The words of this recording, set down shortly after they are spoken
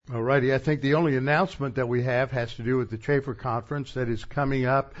Alrighty, I think the only announcement that we have has to do with the Chafer Conference that is coming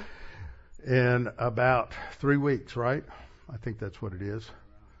up in about 3 weeks, right? I think that's what it is.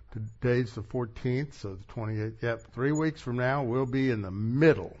 Today's the 14th, so the 28th. Yep, 3 weeks from now we'll be in the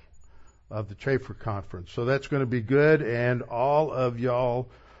middle of the Chafer Conference. So that's going to be good, and all of y'all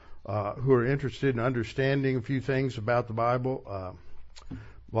who are interested in understanding a few things about the Bible, a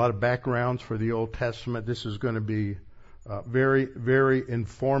lot of backgrounds for the Old Testament, this is going to be very, very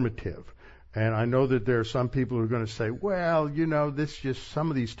informative. And I know that there are some people who are going to say, well, you know, some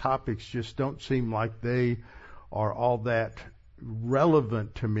of these topics just don't seem like they are all that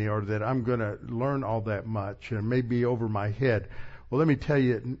relevant to me, or that I'm going to learn all that much, and it may be over my head. Well, let me tell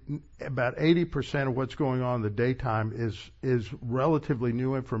you, about 80% of what's going on in the daytime is relatively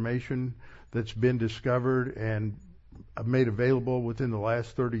new information that's been discovered and made available within the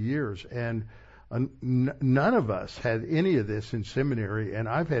last 30 years. And none of us had any of this in seminary, and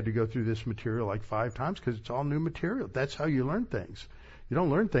I've had to go through this material like 5 times because it's all new material. That's how you learn things. You don't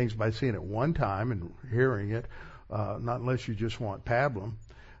learn things by seeing it one time and hearing it, not unless you just want pablum.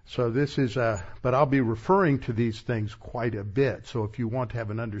 So this is, but I'll be referring to these things quite a bit. So if you want to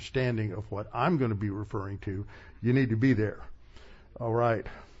have an understanding of what I'm going to be referring to, you need to be there. All right.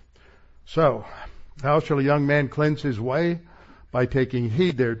 So, how shall a young man cleanse his way? By taking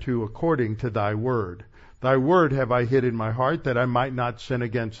heed thereto according to thy word. Thy word have I hid in my heart, that I might not sin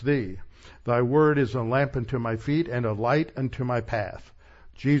against thee. Thy word is a lamp unto my feet, and a light unto my path.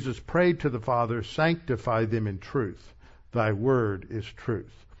 Jesus prayed to the Father, sanctify them in truth. Thy word is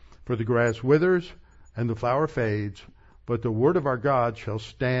truth. For the grass withers, and the flower fades, but the word of our God shall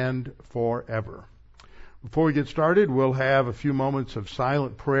stand forever. Before we get started, we'll have a few moments of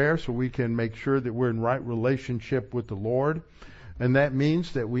silent prayer so we can make sure that we're in right relationship with the Lord. And that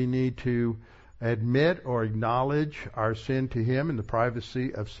means that we need to admit or acknowledge our sin to Him in the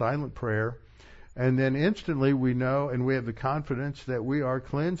privacy of silent prayer. And then instantly we know and we have the confidence that we are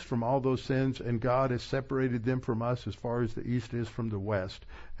cleansed from all those sins, and God has separated them from us as far as the east is from the west,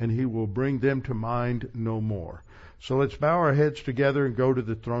 and He will bring them to mind no more. So let's bow our heads together and go to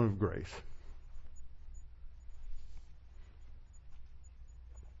the throne of grace.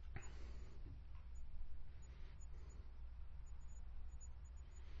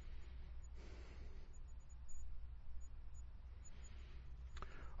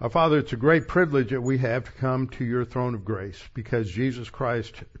 Our Father, it's a great privilege that we have to come to your throne of grace, because Jesus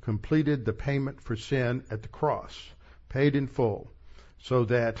Christ completed the payment for sin at the cross, paid in full, so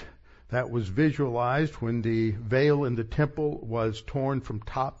that was visualized when the veil in the temple was torn from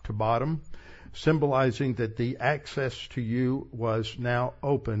top to bottom, symbolizing that the access to you was now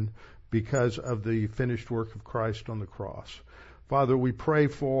open because of the finished work of Christ on the cross. Father, we pray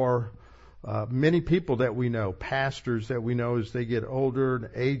for many people that we know, pastors that we know as they get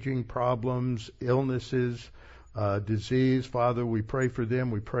older, aging problems, illnesses, disease. Father, we pray for them.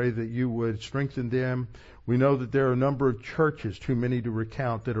 We pray that you would strengthen them. We know that there are a number of churches, too many to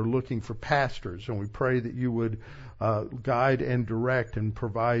recount, that are looking for pastors, and we pray that you would guide and direct and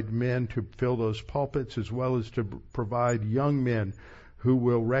provide men to fill those pulpits, as well as to provide young men who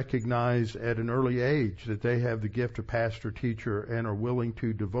will recognize at an early age that they have the gift of pastor, teacher, and are willing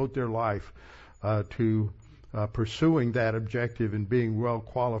to devote their life to pursuing that objective and being well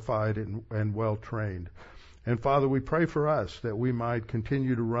qualified and well trained. And Father, we pray for us that we might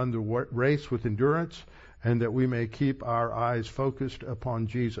continue to run the race with endurance, and that we may keep our eyes focused upon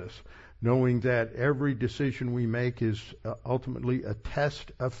Jesus, knowing that every decision we make is ultimately a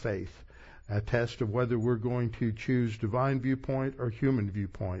test of faith, a test of whether we're going to choose divine viewpoint or human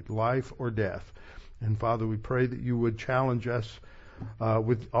viewpoint, life or death. And Father, we pray that you would challenge us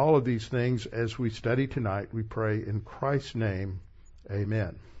with all of these things as we study tonight. We pray in Christ's name,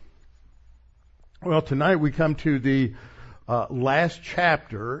 amen. Well, tonight we come to the last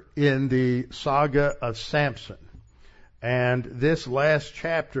chapter in the saga of Samson. And this last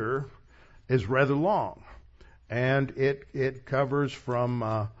chapter is rather long. And it covers from...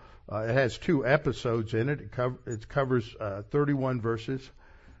 it has 2 episodes in it. It covers 31 verses.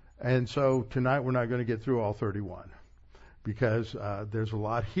 And so tonight we're not going to get through all 31 because there's a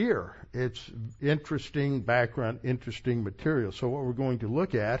lot here. It's interesting background, interesting material. So what we're going to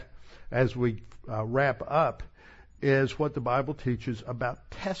look at as we wrap up is what the Bible teaches about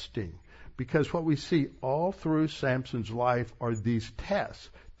testing. Because what we see all through Samson's life are these tests.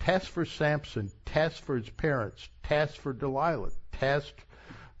 Tests for Samson, tests for his parents, tests for Delilah, tests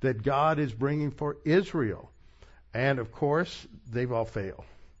that God is bringing for Israel. And of course, they've all failed.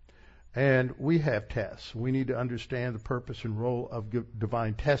 And we have tests. We need to understand the purpose and role of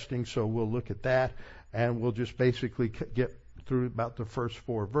divine testing, so we'll look at that, and we'll just basically get through about the first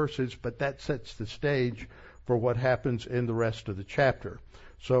 4 verses, but that sets the stage for what happens in the rest of the chapter.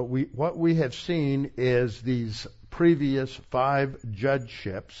 So what we have seen is these previous 5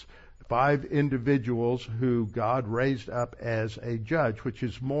 judgeships, 5 individuals who God raised up as a judge, which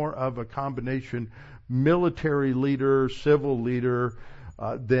is more of a combination military leader, civil leader,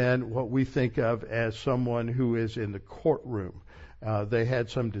 than what we think of as someone who is in the courtroom. They had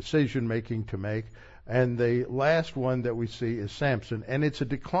some decision making to make. And the last one that we see is Samson, and it's a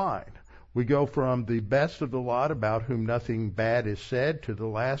decline. We go from the best of the lot, about whom nothing bad is said, to the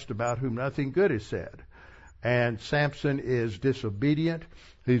last, about whom nothing good is said. And Samson is disobedient.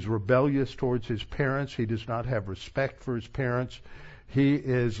 He's rebellious towards his parents. He does not have respect for his parents. He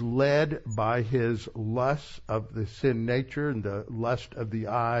is led by his lust of the sin nature and the lust of the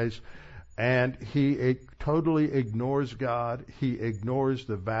eyes, and he totally ignores God. He ignores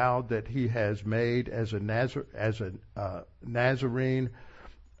the vow that he has made as a Nazarene,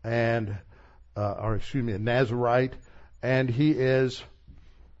 and a Nazarite, and he is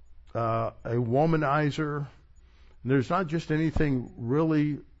a womanizer. And there's not just anything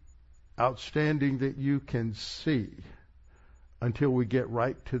really outstanding that you can see until we get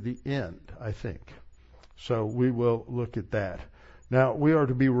right to the end, I think. So we will look at that. Now, we are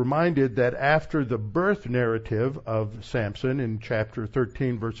to be reminded that after the birth narrative of Samson in chapter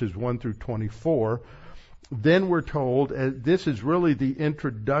 13, verses 1 through 24, then we're told this is really the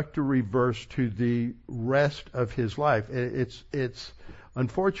introductory verse to the rest of his life. It's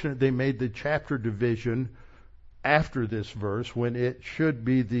unfortunate they made the chapter division after this verse when it should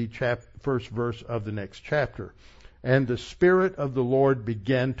be the first verse of the next chapter. And the Spirit of the Lord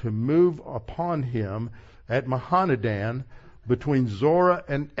began to move upon him at Mahanadan between Zorah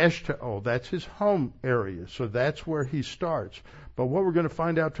and Eshtaol. That's his home area, so that's where he starts. But what we're going to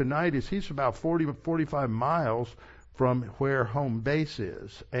find out tonight is he's about 40 to 45 miles from where home base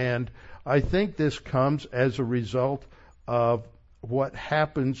is. And I think this comes as a result of what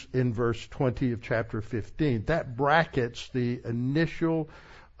happens in verse 20 of chapter 15. That brackets the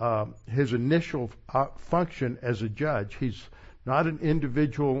his initial function as a judge. He's not an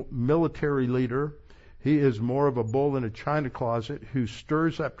individual military leader. He is more of a bull in a china closet who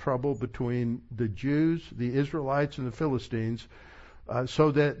stirs up trouble between the Jews, the Israelites, and the Philistines,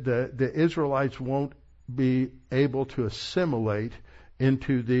 so that the Israelites won't be able to assimilate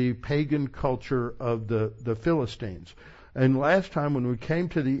into the pagan culture of the Philistines. And last time when we came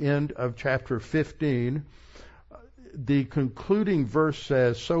to the end of chapter 15, the concluding verse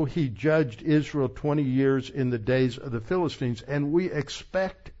says, "So he judged Israel 20 years in the days of the Philistines," and we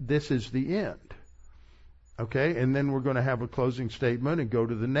expect this is the end. Okay, and then we're going to have a closing statement and go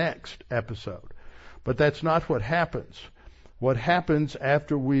to the next episode. But that's not what happens. What happens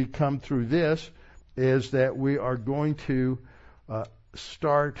after we come through this is that we are going to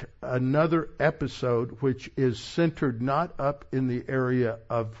start another episode which is centered not up in the area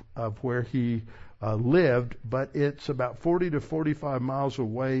of where he lived, but it's about 40 to 45 miles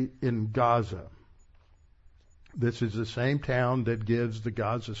away in Gaza. This is the same town that gives the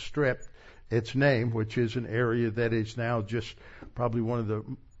Gaza Strip its name, which is an area that is now just probably one of the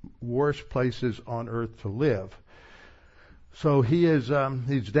worst places on earth to live. So he's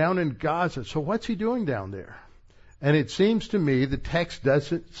down in Gaza. So what's he doing down there? And it seems to me, the text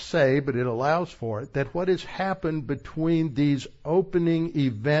doesn't say, but it allows for it, that what has happened between these opening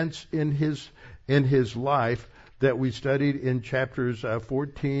events in his life that we studied in chapters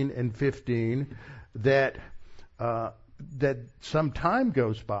 14 and 15, that some time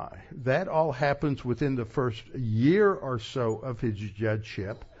goes by. That all happens within the first year or so of his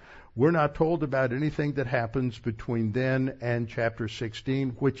judgeship. We're not told about anything that happens between then and chapter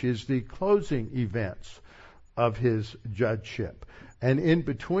 16, which is the closing events of his judgeship. And in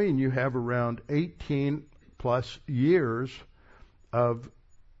between, you have around 18 plus years of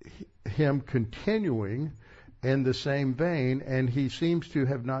him continuing in the same vein, and he seems to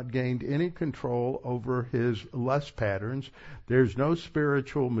have not gained any control over his lust patterns. There's no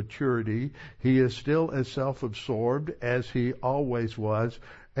spiritual maturity. He is still as self-absorbed as he always was,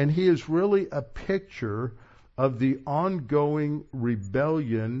 and he is really a picture of the ongoing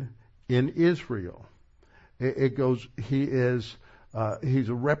rebellion in Israel. He's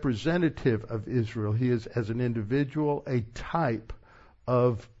a representative of Israel. He is, as an individual, a type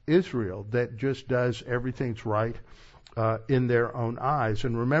of Israel that just does everything's right in their own eyes.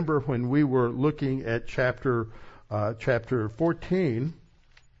 And remember, when we were looking at chapter 14,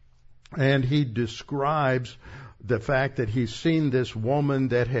 and he describes the fact that he's seen this woman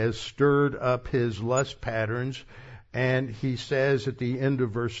that has stirred up his lust patterns, and he says at the end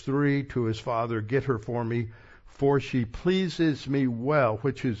of verse 3 to his father, "Get her for me, for she pleases me well,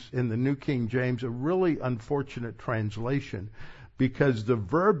 which is in the New King James a really unfortunate translation, because the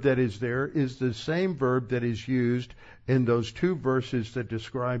verb that is there is the same verb that is used in those two verses that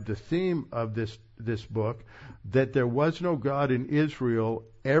describe the theme of this book, that there was no God in Israel,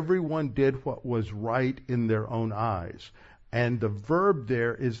 everyone did what was right in their own eyes. And the verb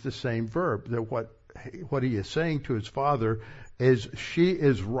there is the same verb. That what he is saying to his father is, she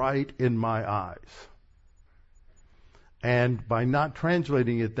is right in my eyes. And by not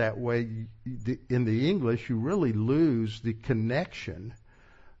translating it that way, in the English, you really lose the connection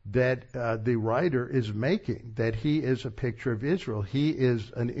that the writer is making, that he is a picture of Israel. He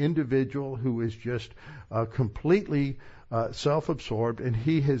is an individual who is just completely self-absorbed, and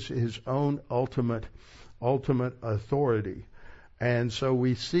he has his own ultimate authority. And so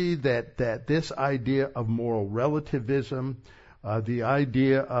we see that this idea of moral relativism, the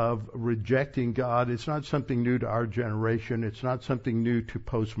idea of rejecting God, it's not something new to our generation. It's not something new to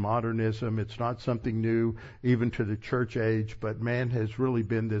postmodernism. It's not something new even to the church age, but man has really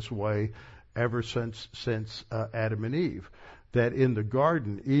been this way ever since Adam and Eve. That in the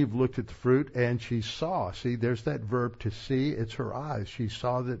garden, Eve looked at the fruit and she saw. See, there's that verb to see. It's her eyes. She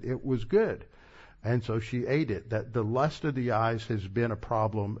saw that it was good. And so she ate it. That the lust of the eyes has been a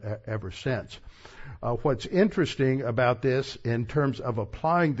problem ever since. What's interesting about this, in terms of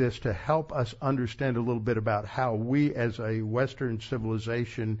applying this to help us understand a little bit about how we as a Western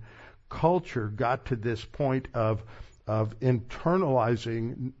civilization culture got to this point of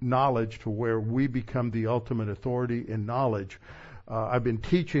internalizing knowledge to where we become the ultimate authority in knowledge. I've been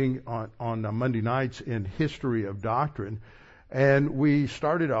teaching on Monday nights in History of Doctrine, and we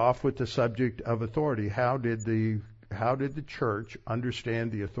started off with the subject of authority. How did the church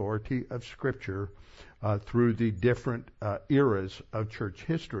understand the authority of Scripture through the different eras of church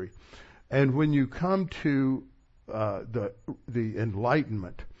history? And when you come to the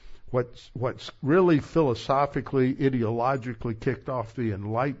Enlightenment, what's really philosophically, ideologically kicked off the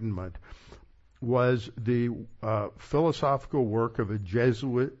Enlightenment was the philosophical work of a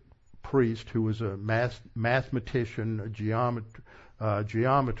Jesuit priest who was a mathematician, a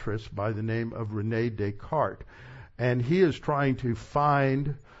geometrist by the name of René Descartes. And he is trying to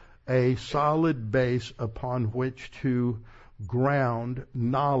find a solid base upon which to ground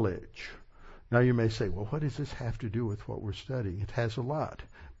knowledge. Now you may say, well, what does this have to do with what we're studying? It has a lot,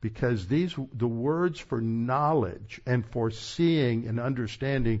 because the words for knowledge and for seeing and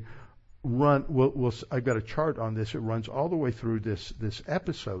understanding I've got a chart on this. It runs all the way through this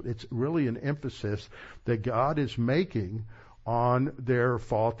episode. It's really an emphasis that God is making on their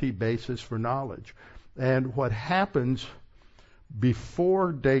faulty basis for knowledge. And what happens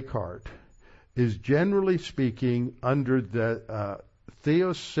before Descartes is, generally speaking, under the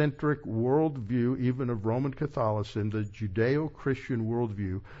theocentric worldview, even of Roman Catholicism, the Judeo-Christian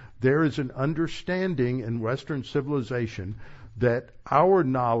worldview, there is an understanding in Western civilization that our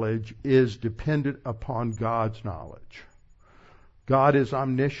knowledge is dependent upon God's knowledge. God is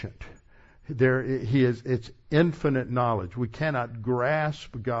omniscient. It's infinite knowledge. We cannot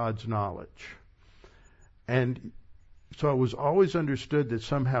grasp God's knowledge. And so it was always understood that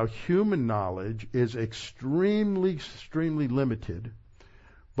somehow human knowledge is extremely, extremely limited.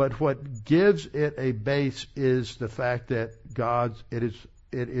 But what gives it a base is the fact that it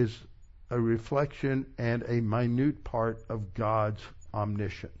is a reflection and a minute part of God's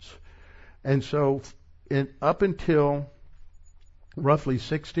omniscience. And so up until roughly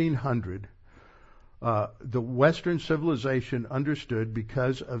 1600, the Western civilization understood,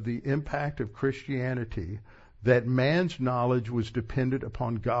 because of the impact of Christianity, that man's knowledge was dependent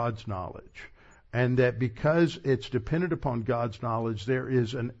upon God's knowledge. And that because it's dependent upon God's knowledge, there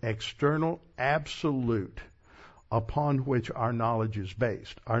is an external absolute upon which our knowledge is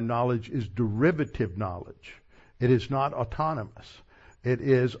based. Our knowledge is derivative knowledge. It is not autonomous. It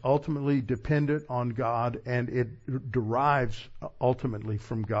is ultimately dependent on God, and it derives ultimately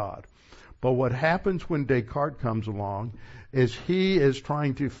from God. But what happens when Descartes comes along is he is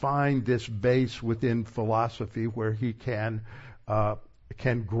trying to find this base within philosophy where he can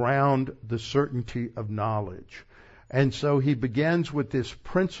ground the certainty of knowledge. And so he begins with this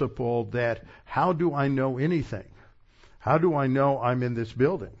principle that, how do I know anything? How do I know I'm in this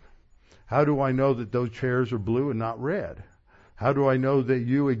building? How do I know that those chairs are blue and not red? How do I know that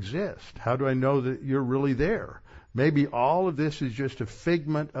you exist? How do I know that you're really there? Maybe all of this is just a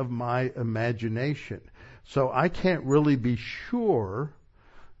figment of my imagination. So I can't really be sure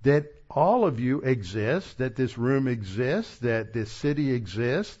that all of you exist, that this room exists, that this city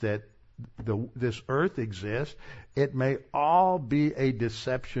exists, that this earth exists. It may all be a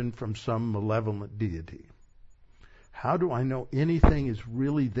deception from some malevolent deity. How do I know anything is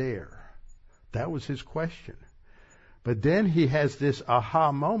really there? That was his question. But then he has this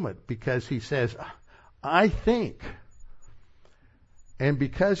aha moment because he says, I think. And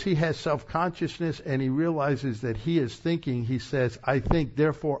because he has self-consciousness and he realizes that he is thinking, he says, I think,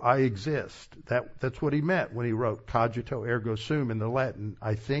 therefore I exist. That's what he meant when he wrote cogito ergo sum in the Latin.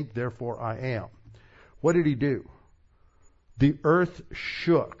 I think, therefore I am. What did he do? The earth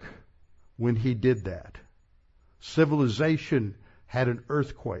shook when he did that. Civilization had an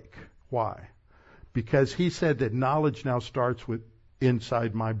earthquake. Why? Because he said that knowledge now starts with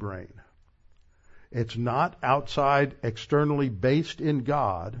inside my brain. It's not outside, externally based in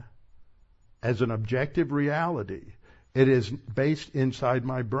God as an objective reality. It is based inside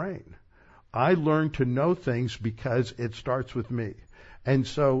my brain. I learn to know things because it starts with me. And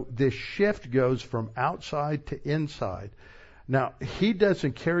so this shift goes from outside to inside. Now, he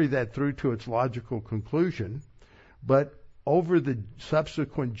doesn't carry that through to its logical conclusion, but over the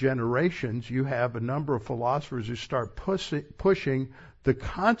subsequent generations, you have a number of philosophers who start pushing the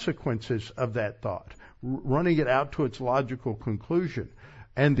consequences of that thought, running it out to its logical conclusion.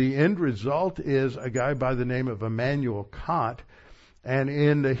 And the end result is a guy by the name of Immanuel Kant. And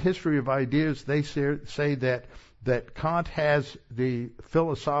in the history of ideas, they say that Kant has the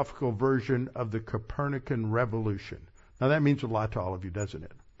philosophical version of the Copernican revolution. Now that means a lot to all of you, doesn't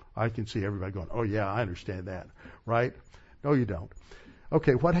it? I can see everybody going, oh yeah, I understand that, right? No, you don't.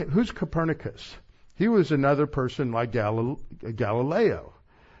 Okay, who's Copernicus? He was another person like Galileo.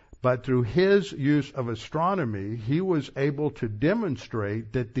 But through his use of astronomy, he was able to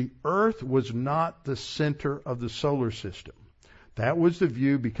demonstrate that the Earth was not the center of the solar system. That was the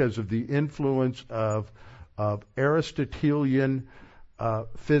view because of the influence of Aristotelian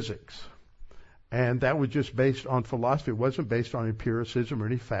physics. And that was just based on philosophy. It wasn't based on empiricism or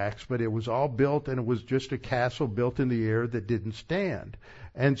any facts, but it was all built, and it was just a castle built in the air that didn't stand.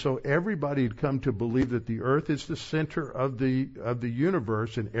 And so everybody had come to believe that the Earth is the center of the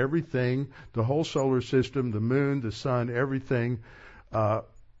universe, and everything, the whole solar system, the moon, the sun, everything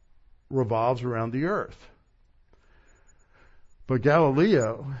revolves around the Earth. But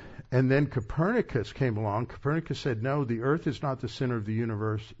Galileo and then Copernicus came along. Copernicus said, no, the Earth is not the center of the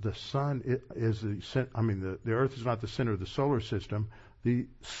universe. The sun is the Earth is not the center of the solar system. The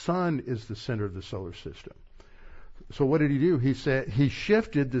sun is the center of the solar system. So what did he do? He said he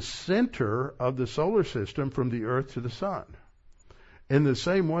shifted the center of the solar system from the Earth to the sun. In the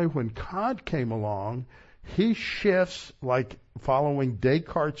same way, when Kant came along, he shifts, like following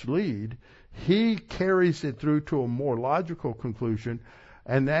Descartes' lead, he carries it through to a more logical conclusion.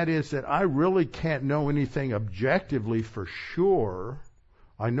 And that is that I really can't know anything objectively for sure.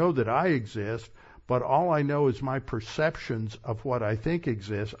 I know that I exist, but all I know is my perceptions of what I think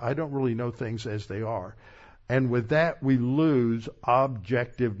exists. I don't really know things as they are. And with that, we lose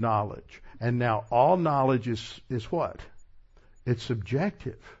objective knowledge. And now all knowledge is what? It's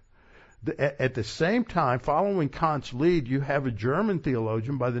subjective. At the same time, following Kant's lead, you have a German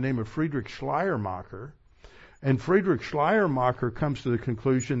theologian by the name of Friedrich Schleiermacher. And Friedrich Schleiermacher comes to the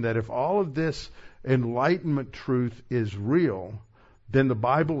conclusion that if all of this Enlightenment truth is real, then the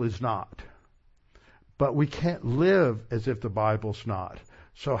Bible is not. But we can't live as if the Bible's not.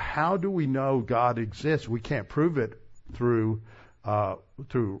 So how do we know God exists? We can't prove it through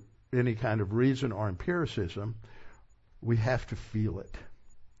any kind of reason or empiricism. We have to feel it.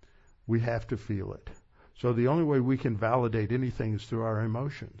 We have to feel it. So the only way we can validate anything is through our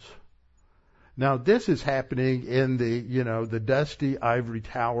emotions. Now, this is happening in the dusty ivory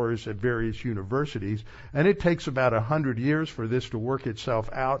towers at various universities, and it takes about 100 years for this to work itself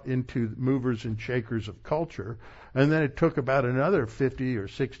out into movers and shakers of culture, and then it took about another 50 or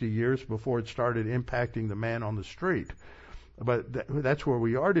 60 years before it started impacting the man on the street. But that's where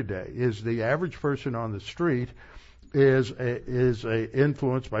we are today, is the average person on the street is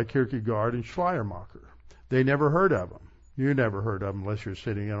influenced by Kierkegaard and Schleiermacher. They never heard of them. You never heard of them unless you're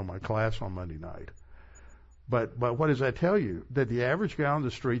sitting in on my class on Monday night. But what does that tell you? That the average guy on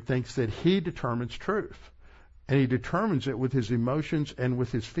the street thinks that he determines truth. And he determines it with his emotions and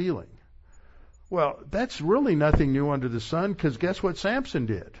with his feeling. Well, that's really nothing new under the sun, because guess what Samson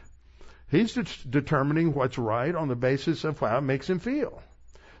did? He's determining what's right on the basis of how it makes him feel.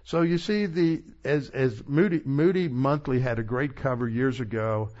 So you see, as Moody Monthly had a great cover years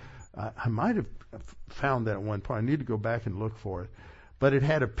ago. I might have found that at one point. I need to go back and look for it. But it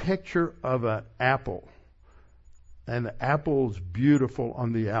had a picture of an apple. And the apple's beautiful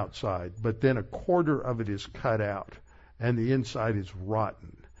on the outside, but then a quarter of it is cut out, and the inside is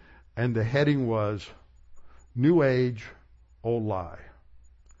rotten. And the heading was, New Age, Old Lie.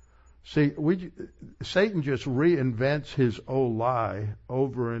 See, Satan just reinvents his old lie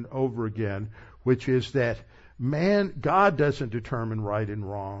over and over again, which is that God doesn't determine right and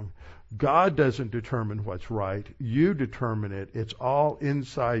wrong. God doesn't determine what's right. You determine it. It's all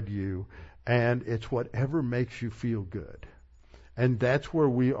inside you, and it's whatever makes you feel good. And that's where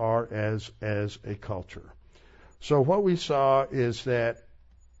we are as a culture. So what we saw is that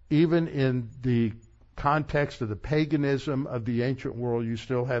even in the context of the paganism of the ancient world, you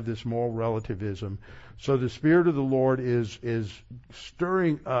still have this moral relativism. So the Spirit of the Lord is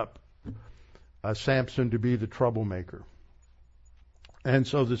stirring up Samson to be the troublemaker. And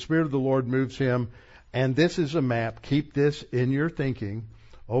so the Spirit of the Lord moves him, and this is a map. Keep this in your thinking.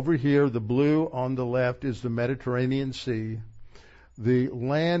 Over here, the blue on the left is the Mediterranean Sea. The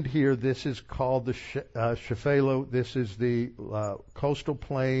land here, this is called the Shephelah. This is the coastal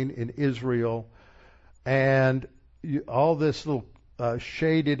plain in Israel. And all this little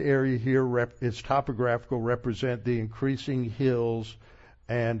shaded area here is topographical, represent the increasing hills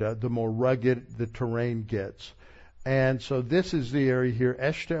and the more rugged the terrain gets. And so this is the area here,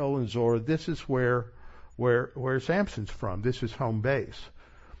 Eshtaol and Zorah. This is where Samson's from. This is home base.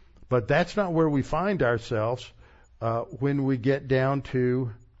 But that's not where we find ourselves when we get down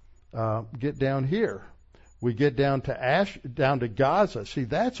here. We get down to Gaza. See,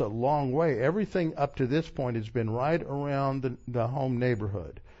 that's a long way. Everything up to this point has been right around the home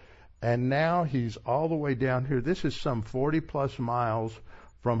neighborhood. And now he's all the way down here. This is some 40 plus miles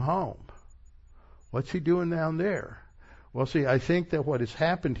from home. What's he doing down there? Well, see, I think that what has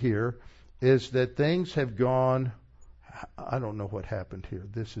happened here is that things have gone, I don't know what happened here.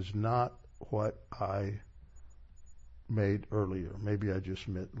 This is not what I made earlier. Maybe I just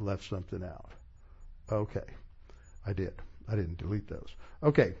left something out. Okay, I did. I didn't delete those.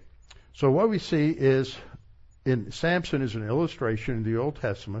 Okay, so what we see is in Samson is an illustration in the Old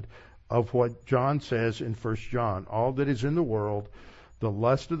Testament of what John says in 1 John. All that is in the world, the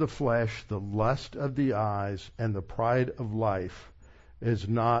lust of the flesh, the lust of the eyes, and the pride of life is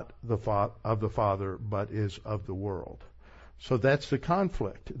not of the Father, but is of the world. So that's the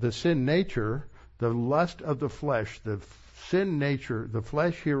conflict. The sin nature, the lust of the flesh, the sin nature, the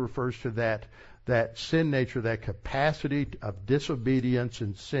flesh here refers to that sin nature, that capacity of disobedience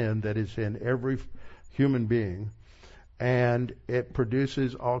and sin that is in every human being. And it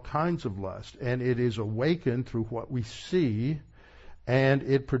produces all kinds of lust. And it is awakened through what we see, and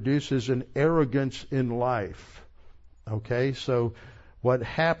it produces an arrogance in life. Okay, so what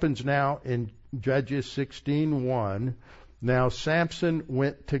happens now in Judges 16:1, now Samson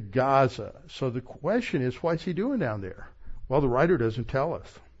went to Gaza. So the question is, what's he doing down there? Well, the writer doesn't tell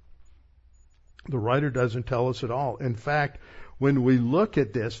us. The writer doesn't tell us at all. In fact, when we look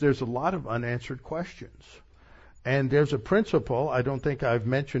at this, there's a lot of unanswered questions. And there's a principle, I don't think I've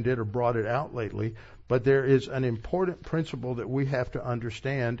mentioned it or brought it out lately, but there is an important principle that we have to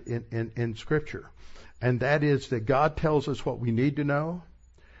understand in Scripture. And that is that God tells us what we need to know.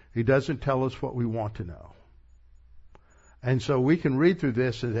 He doesn't tell us what we want to know. And so we can read through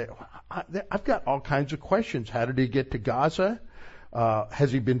this and say, I've got all kinds of questions. How did he get to Gaza?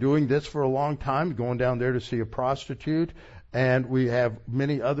 Has he been doing this for a long time, going down there to see a prostitute? And we have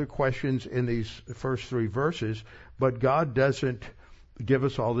many other questions in these first three verses, but God doesn't give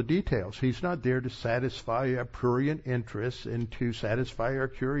us all the details. He's not there to satisfy our prurient interests and to satisfy our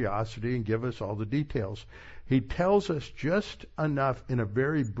curiosity and give us all the details. He tells us just enough in a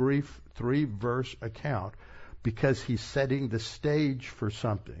very brief 3-verse account because he's setting the stage for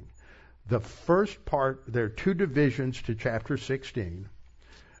something. The first part, there are 2 divisions to chapter 16,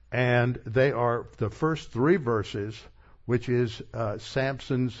 and they are the first 3 verses, which is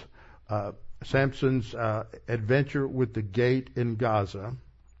Samson's adventure with the gate in Gaza.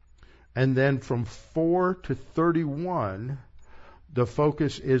 And then from 4 to 31, the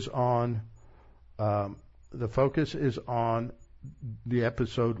focus is on the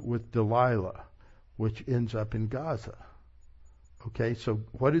episode with Delilah, which ends up in Gaza. Okay, so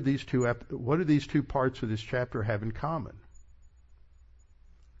what do these two parts of this chapter have in common?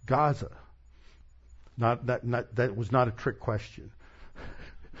 Gaza. That was not a trick question.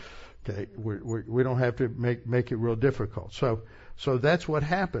 Okay, we don't have to make it real difficult. So that's what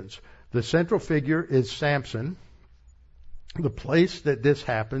happens. The central figure is Samson. The place that this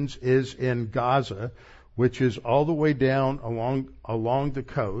happens is in Gaza, which is all the way down along the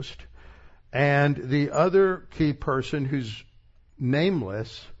coast. And the other key person who's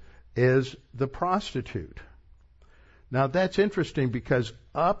nameless is the prostitute. Now that's interesting because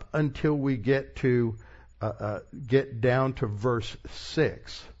up until we get down to verse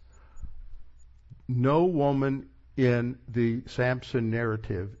 6, no woman in the Samson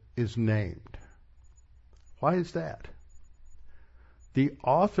narrative is named. Why is that? The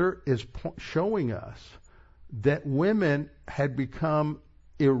author is showing us that women had become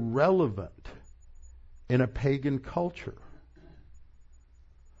irrelevant in a pagan culture,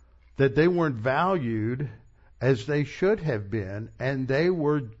 that they weren't valued as they should have been, and they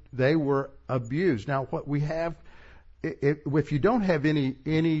were abused. Now, what we have, if you don't have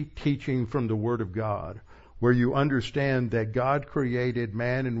any teaching from the Word of God, where you understand that God created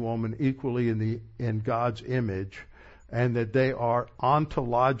man and woman equally in God's image, and that they are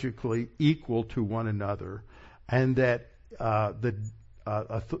ontologically equal to one another, and that the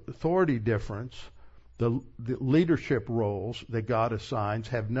authority difference, the leadership roles that God assigns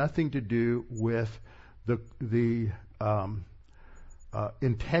have nothing to do with the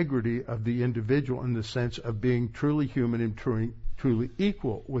integrity of the individual in the sense of being truly human and truly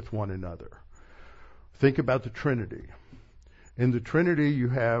equal with one another. Think about the Trinity. In the Trinity, you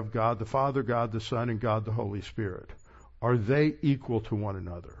have God the Father, God the Son, and God the Holy Spirit. Are they equal to one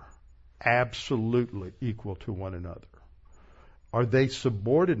another? Absolutely equal to one another. Are they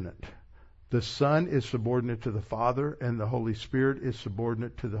subordinate? The Son is subordinate to the Father, and the Holy Spirit is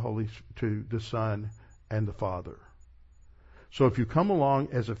subordinate to the Son and the Father. So if you come along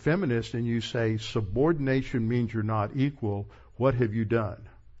as a feminist and you say subordination means you're not equal, what have you done?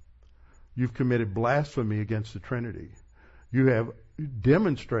 You've committed blasphemy against the Trinity. You have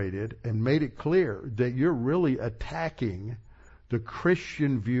demonstrated and made it clear that you're really attacking the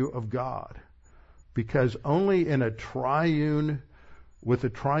Christian view of God, because only in with a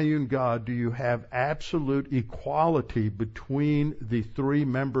triune God do you have absolute equality between the three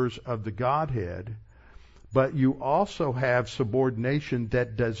members of the Godhead, but you also have subordination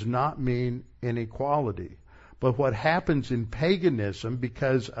that does not mean inequality. But what happens in paganism,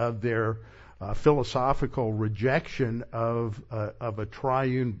 because of their philosophical rejection of a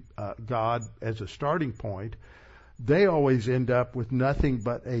triune God as a starting point, they always end up with nothing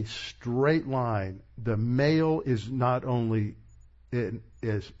but a straight line. The male is not only the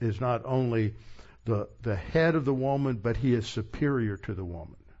head of the woman, but he is superior to the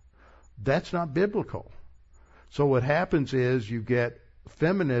woman. That's not biblical. So what happens is you get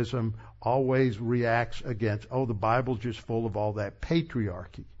feminism always reacts against, the Bible's just full of all that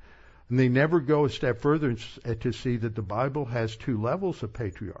patriarchy. And they never go a step further to see that the Bible has two levels of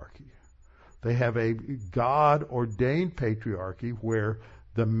patriarchy. They have a God-ordained patriarchy where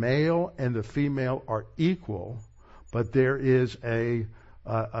the male and the female are equal, but there is a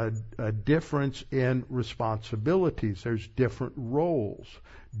difference in responsibilities. There's different roles.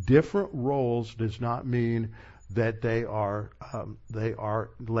 Different roles does not mean that they are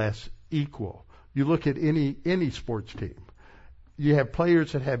less equal. You look at any sports team. You have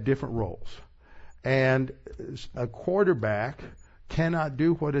players that have different roles, and a quarterback cannot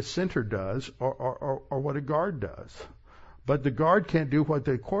do what a center does or what a guard does. But the guard can't do what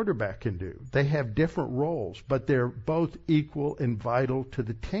the quarterback can do. They have different roles, but they're both equal and vital to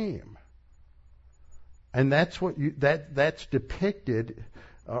the team. And that's that's depicted,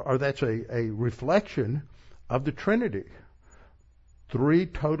 or that's a reflection of the Trinity. Three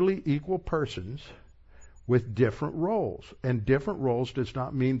totally equal persons with different roles. And different roles does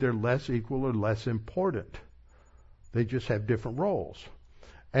not mean they're less equal or less important. They just have different roles.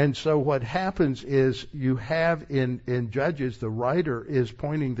 And so what happens is you have in Judges, the writer is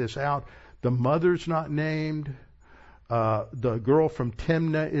pointing this out. The mother's not named. The girl from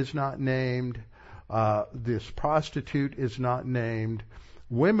Timnah is not named. This prostitute is not named.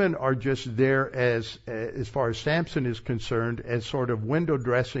 Women are just there as far as Samson is concerned, as sort of window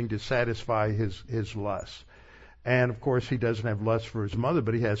dressing to satisfy his lust. And of course he doesn't have lust for his mother,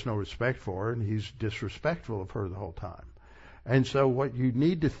 but he has no respect for her, and he's disrespectful of her the whole time. And so what you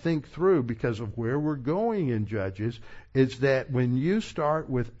need to think through, because of where we're going in Judges, is that when you start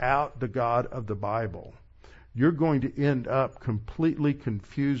without the God of the Bible, you're going to end up completely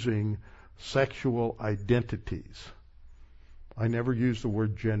confusing sexual identities. I never use the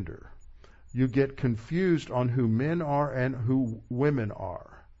word gender. You get confused on who men are and who women are.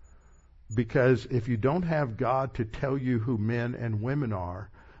 Because if you don't have God to tell you who men and women are,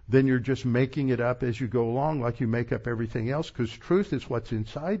 then you're just making it up as you go along, like you make up everything else, because truth is what's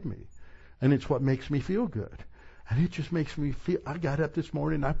inside me. And it's what makes me feel good. And it just makes me feel, I got up this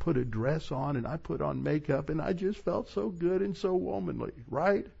morning, I put a dress on, and I put on makeup, and I just felt so good and so womanly,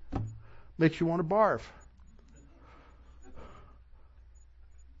 right? Makes you want to barf.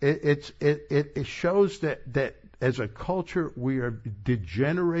 It shows that as a culture we are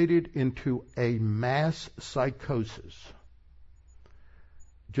degenerated into a mass psychosis.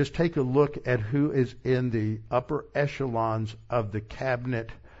 Just take a look at who is in the upper echelons of the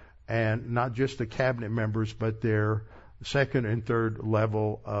cabinet and not just the cabinet members, but their second and third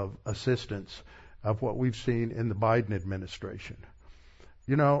level of assistants of what we've seen in the Biden administration.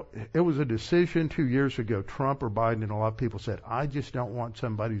 You know, it was a decision 2 years ago, Trump or Biden, and a lot of people said, I just don't want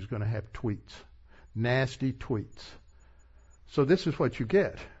somebody who's going to have tweets, nasty tweets. So this is what you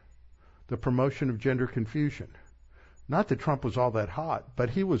get, the promotion of gender confusion. Not that Trump was all that hot, but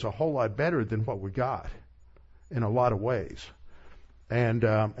he was a whole lot better than what we got in a lot of ways. And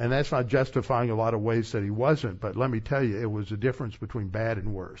that's not justifying a lot of ways that he wasn't, but let me tell you, it was a difference between bad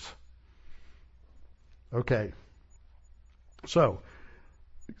and worse. Okay. So,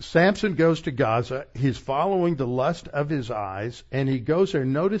 Samson goes to Gaza. He's following the lust of his eyes, and he goes there.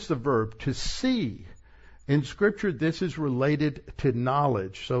 Notice the verb, to see. In Scripture, this is related to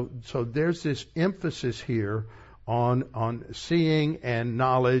knowledge. So there's this emphasis here on seeing and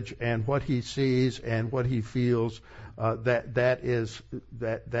knowledge and what he sees and what he feels. That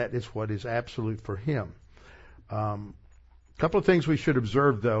is what is absolute for him. A couple of things we should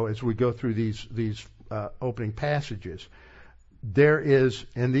observe, though, as we go through these opening passages. There is,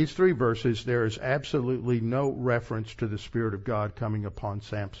 in these 3 verses, there is absolutely no reference to the Spirit of God coming upon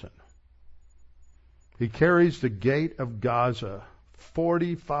Samson. He carries the gate of Gaza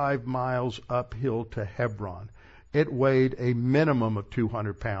 45 miles uphill to Hebron. It weighed a minimum of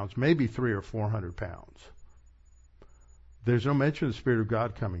 200 pounds, maybe 300 or 400 pounds. There's no mention of the Spirit of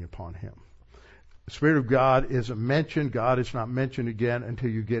God coming upon him. The Spirit of God isn't mentioned. God is not mentioned again until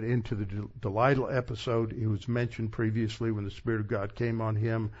you get into the Delilah episode. It was mentioned previously when the Spirit of God came on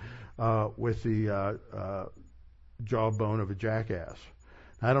him with the jawbone of a jackass.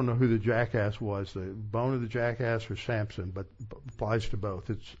 I don't know who the jackass was, the bone of the jackass or Samson, but applies to both.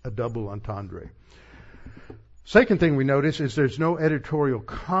 It's a double entendre. Second thing we notice is there's no editorial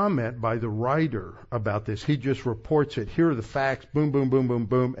comment by the writer about this. He just reports it. Here are the facts, boom, boom, boom, boom,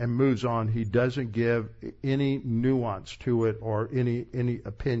 boom, and moves on. He doesn't give any nuance to it or any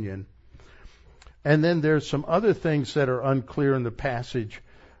opinion. And then there's some other things that are unclear in the passage.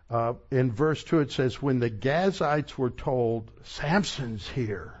 In verse 2 it says, when the Gazites were told, Samson's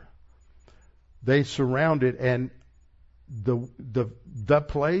here, they surrounded, and the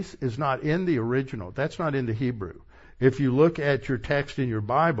place is not in the original. That's not in the Hebrew. If you look at your text in your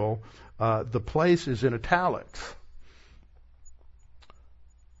Bible, the place is in italics.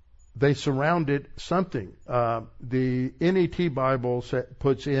 They surrounded something. The NET Bible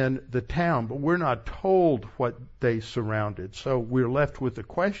puts in the town, but we're not told what they surrounded. So we're left with the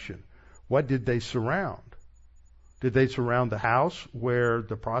question, what did they surround? Did they surround the house where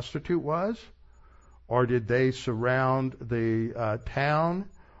the prostitute was? Or did they surround the town?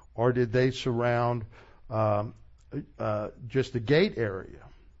 Or did they surround just the gate area?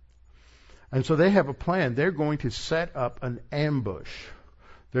 And so they have a plan. They're going to set up an ambush.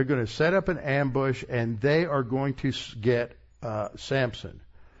 They're going to set up an ambush, and they are going to get Samson.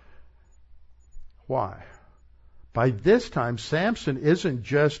 Why? By this time, Samson isn't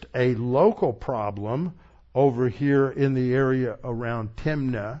just a local problem over here in the area around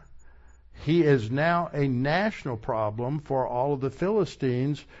Timnah. He is now a national problem for all of the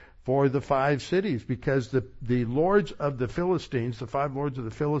Philistines, for the 5 cities, because the lords of the Philistines, the 5 lords of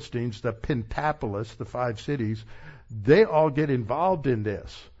the Philistines, the Pentapolis, the 5 cities, they all get involved in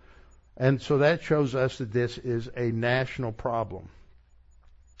this. And so that shows us that this is a national problem.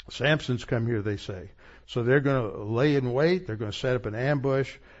 Samson's come here, they say. So they're going to lay in wait, they're going to set up an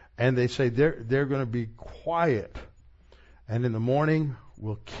ambush, and they say they're going to be quiet. And in the morning,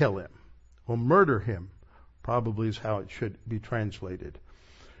 we'll kill him. We'll murder him, probably is how it should be translated.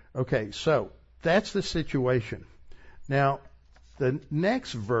 Okay, so that's the situation. Now, the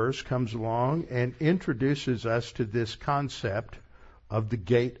next verse comes along and introduces us to this concept of the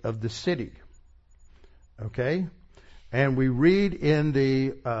gate of the city. Okay? And we read in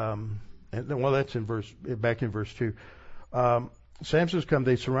that's back in verse 2. Samson's come,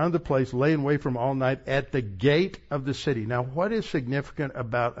 they surround the place, lay in wait for him all night at the gate of the city. Now, what is significant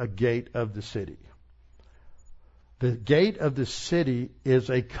about a gate of the city? The gate of the city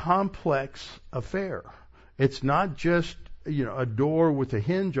is a complex affair. It's not just, a door with a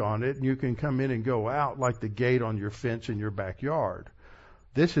hinge on it and you can come in and go out like the gate on your fence in your backyard.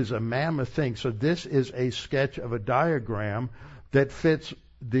 This is a mammoth thing. So this is a sketch of a diagram that fits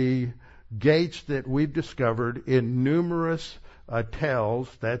the gates that we've discovered in numerous tells,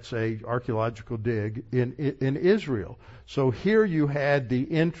 that's a archaeological dig, in Israel. So here you had the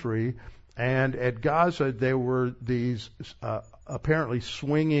entry, and at Gaza there were these apparently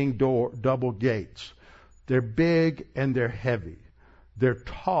swinging double gates. They're big and they're heavy. They're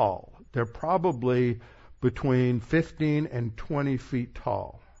tall. They're probably between 15 and 20 feet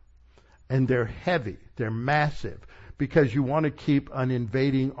tall. and they're heavy, they're massive, because you want to keep an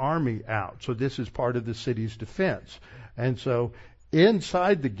invading army out. So this is part of the city's defense. And so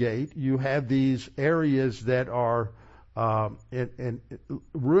inside the gate, you have these areas that are in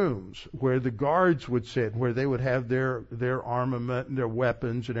rooms where the guards would sit, where they would have their armament and their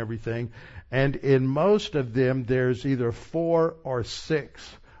weapons and everything. And in most of them, there's either 4 or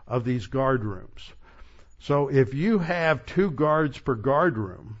 6 of these guard rooms. So if you have 2 guards per guard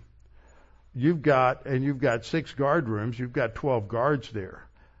room, you've got 6 guard rooms, you've got 12 guards there.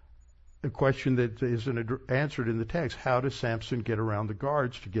 The question that isn't answered in the text: how does Samson get around the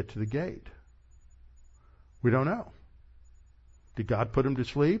guards to get to the gate? We don't know. Did God put him to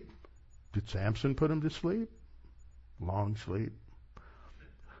sleep? Did Samson put him to sleep? Long sleep.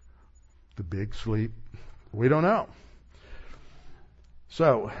 The big sleep. We don't know.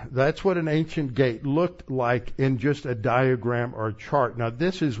 So that's what an ancient gate looked like in just a diagram or a chart. Now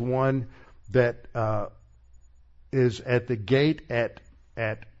this is one that is at the gate at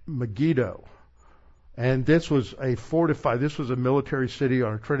Megiddo. And this was this was a military city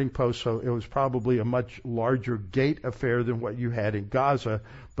on a trading post, so it was probably a much larger gate affair than what you had in Gaza.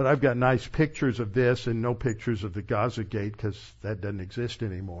 But I've got nice pictures of this and no pictures of the Gaza gate because that doesn't exist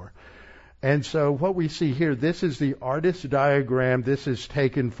anymore. And so what we see here, this is the artist's diagram. This is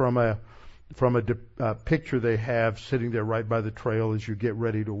taken from a picture they have sitting there right by the trail as you get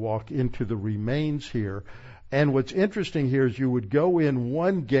ready to walk into the remains here. And what's interesting here is you would go in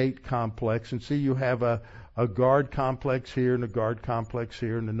one gate complex and see you have a guard complex here and a guard complex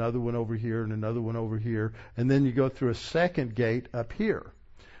here and another one over here and another one over here. And then you go through a second gate up here.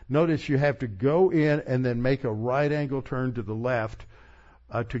 Notice you have to go in and then make a right angle turn to the left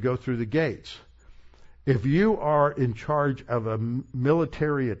to go through the gates. If you are in charge of a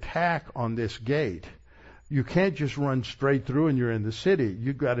military attack on this gate, you can't just run straight through and you're in the city.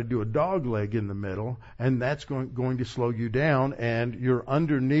 You've got to do a dog leg in the middle, and that's going to slow you down, and you're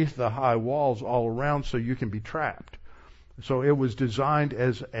underneath the high walls all around so you can be trapped. So it was designed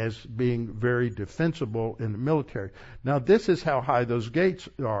as being very defensible in the military. Now this is how high those gates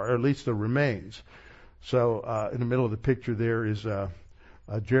are, or at least the remains. So in the middle of the picture there is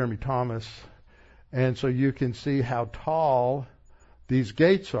Jeremy Thomas, and so you can see how tall these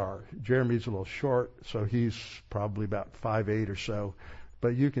gates are. Jeremy's a little short, so he's probably about 5'8" or so.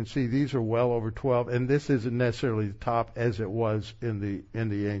 But you can see these are well over 12, and this isn't necessarily the top as it was in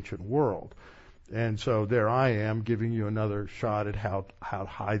the ancient world. And so there I am giving you another shot at how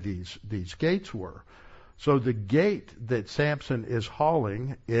high these gates were. So the gate that Samson is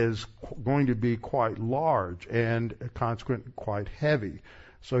hauling is going to be quite large and consequently quite heavy.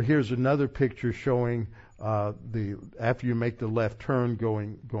 So here's another picture showing after you make the left turn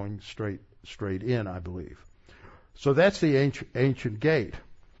going straight in, I believe. So that's the ancient gate.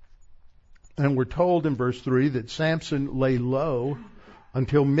 And we're told in verse 3 that Samson lay low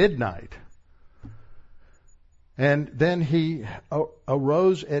until midnight. And then he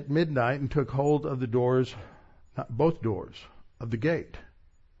arose at midnight and took hold of the doors, both doors of the gate.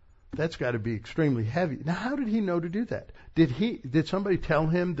 That's got to be extremely heavy. Now, how did he know to do that? Did somebody tell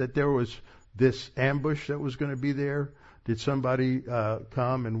him that there was this ambush that was going to be there? Did somebody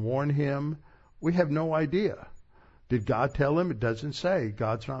come and warn him? We have no idea. Did God tell him? It doesn't say.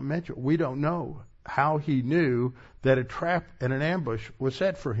 God's not mentioned. We don't know how he knew that a trap and an ambush was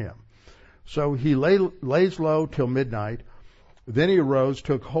set for him. So he lays low till midnight. Then he arose,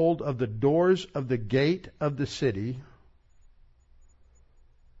 took hold of the doors of the gate of the city,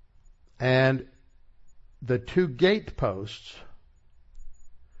 and the 2 gate posts,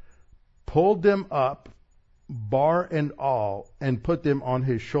 pulled them up, bar and all, and put them on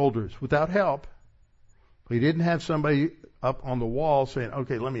his shoulders without help. He didn't have somebody up on the wall saying,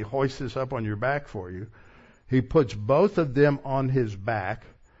 okay, let me hoist this up on your back for you. He puts both of them on his back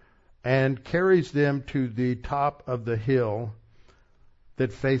and carries them to the top of the hill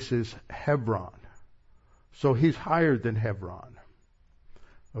that faces Hebron. So he's higher than Hebron.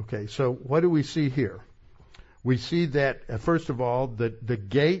 Okay, so what do we see here? We see that, first of all, the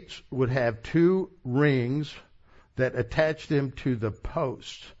gates would have 2 rings that attached them to the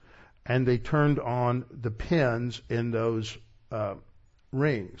posts, and they turned on the pins in those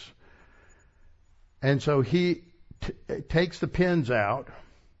rings. And so he takes the pins out,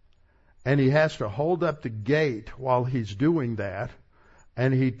 and he has to hold up the gate while he's doing that,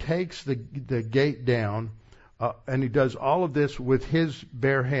 and he takes the gate down, and he does all of this with his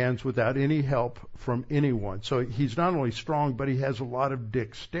bare hands without any help from anyone. So he's not only strong, but he has a lot of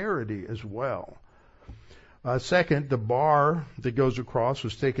dexterity as well. Second, the bar that goes across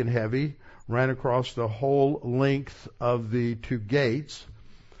was thick and heavy, ran across the whole length of the 2 gates.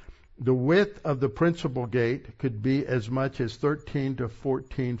 The width of the principal gate could be as much as 13 to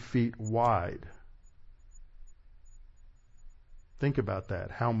 14 feet wide. Think about that.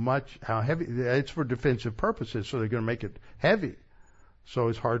 How heavy. It's for defensive purposes, so they're going to make it heavy. So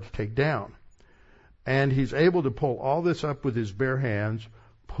it's hard to take down. And he's able to pull all this up with his bare hands,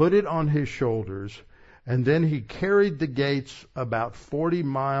 put it on his shoulders, and then he carried the gates about 40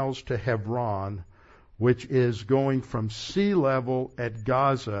 miles to Hebron, which is going from sea level at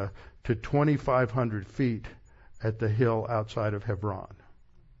Gaza to 2,500 feet at the hill outside of Hebron.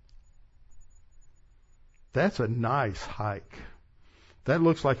 That's a nice hike. That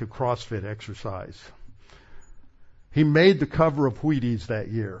looks like a CrossFit exercise. He made the cover of Wheaties that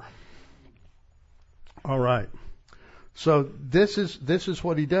year. All right. So this is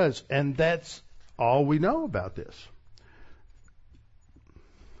what he does, and that's all we know about this.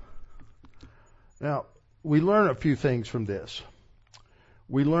 Now, we learn a few things from this.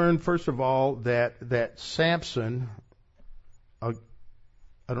 We learn, first of all, that Samson, I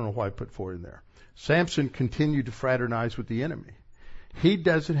don't know why I put 4 in there. Samson continued to fraternize with the enemy. He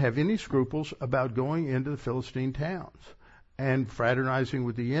doesn't have any scruples about going into the Philistine towns and fraternizing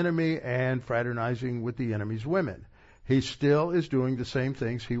with the enemy and fraternizing with the enemy's women. He still is doing the same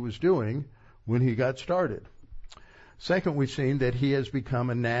things he was doing when he got started. Second, we've seen that he has become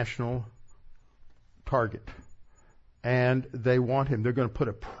a national target. And they want him. They're going to put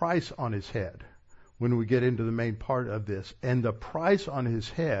a price on his head when we get into the main part of this. And the price on his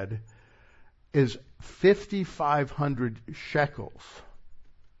head is 5,500 shekels.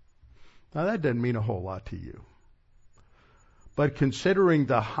 Now, that doesn't mean a whole lot to you. But considering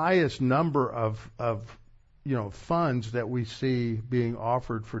the highest number of funds that we see being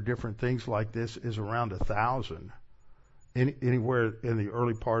offered for different things like this is around 1,000, anywhere in the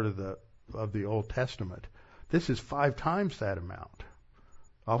early part of the Old Testament. This is 5 times that amount.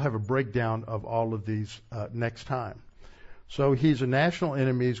 I'll have a breakdown of all of these next time. So he's a national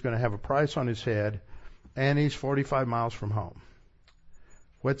enemy. He's going to have a price on his head, and he's 45 miles from home.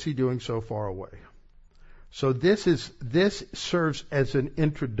 What's he doing so far away? So this serves as an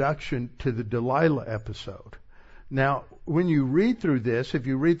introduction to the Delilah episode. Now, when you read through this, if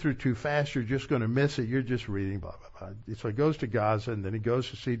you read through too fast, you're just going to miss it. You're just reading blah, blah, blah. So he goes to Gaza, and then he goes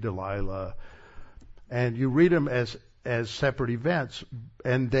to see Delilah. And you read them as separate events,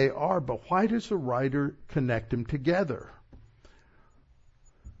 and they are, but why does the writer connect them together?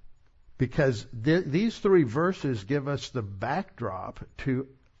 Because these 3 verses give us the backdrop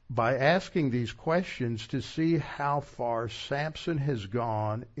by asking these questions to see how far Samson has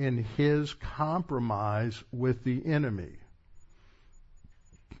gone in his compromise with the enemy,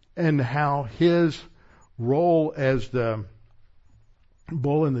 and how his role as the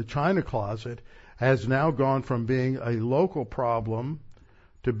bull in the china closet has now gone from being a local problem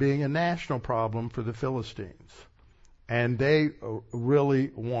to being a national problem for the Philistines. And they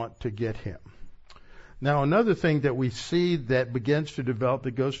really want to get him. Now, another thing that we see that begins to develop,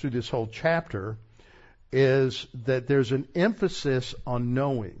 that goes through this whole chapter, is that there's an emphasis on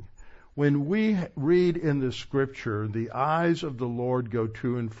knowing. When we read in the Scripture, the eyes of the Lord go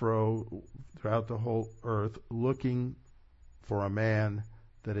to and fro throughout the whole earth, looking for a man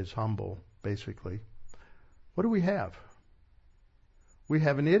that is humble, basically. What do we have? We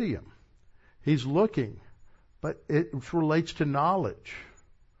have an idiom. He's looking, but it relates to knowledge.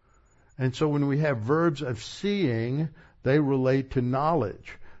 And so when we have verbs of seeing, they relate to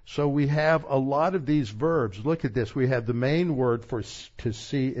knowledge. So we have a lot of these verbs. Look at this. We have the main word for to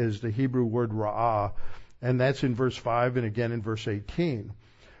see is the Hebrew word ra'ah, and that's in verse 5 and again in verse 18.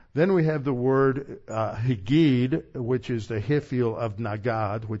 Then we have the word higid, which is the hifil of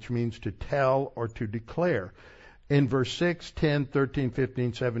nagad, which means to tell or to declare. In verse 6, 10, 13,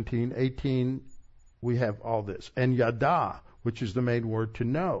 15, 17, 18, we have all this. And yada, which is the main word to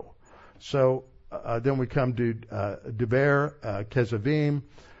know. So then we come to deber, kezavim,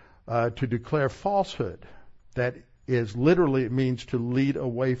 to declare falsehood. That is literally, it means to lead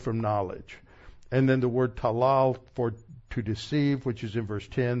away from knowledge. And then the word talal for to deceive, which is in verse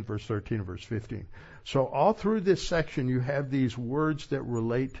 10, verse 13, and verse 15. So all through this section, you have these words that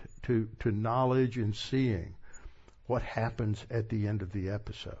relate to knowledge and seeing what happens at the end of the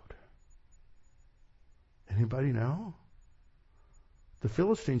episode. Anybody know? The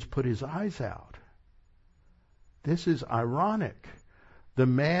Philistines put his eyes out. This is ironic. The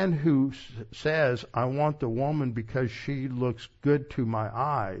man who says, I want the woman because she looks good to my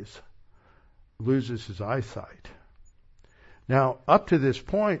eyes, loses his eyesight. Now, up to this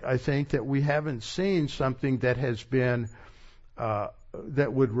point, I think that we haven't seen something that has been,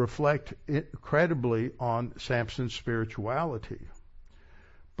 that would reflect credibly on Samson's spirituality.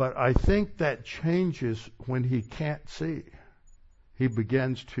 But I think that changes when he can't see. He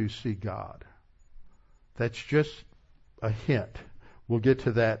begins to see God. That's just a hint. We'll get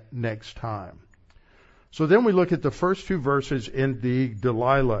to that next time. So then we look at the first two verses in the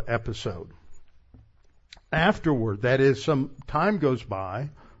Delilah episode. Afterward, that is, some time goes by,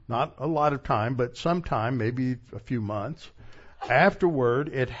 not a lot of time, but some time, maybe a few months. Afterward,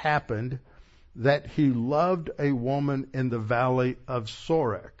 it happened that he loved a woman in the valley of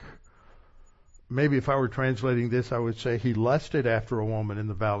Sorek. Maybe if I were translating this, I would say he lusted after a woman in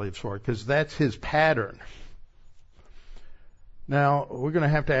the valley of Sorek, because that's his pattern. Now, we're going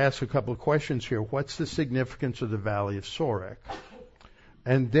to ask a couple of questions here. What's the significance of the valley of Sorek?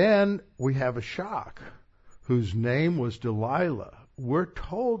 And then we have a shock, whose name was Delilah. We're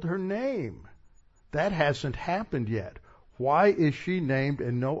told her name. That hasn't happened yet. Why is she named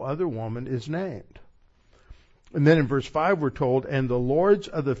and no other woman is named? And then in verse 5 we're told, and the lords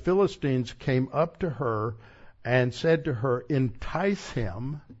of the Philistines came up to her and said to her, entice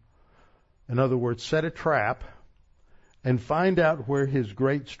him, in other words, set a trap, and find out where his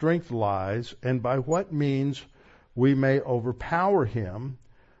great strength lies, and by what means we may overpower him,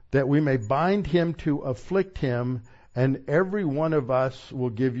 that we may bind him to afflict him, and every one of us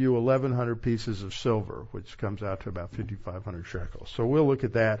will give you 1,100 pieces of silver, which comes out to about 5,500 shekels. So we'll look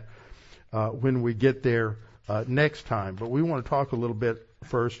at that when we get there next time. But we want to talk a little bit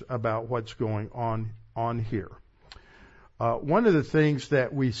first about what's going on here. One of the things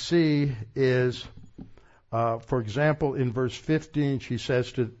that we see is, for example, in verse 15, she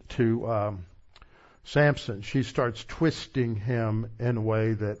says to Samson, she starts twisting him in a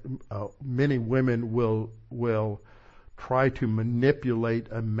way that many women will try to manipulate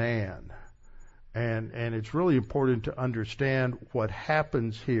a man. And it's really important to understand what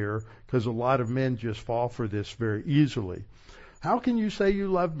happens here, because a lot of men just fall for this very easily. How can you say you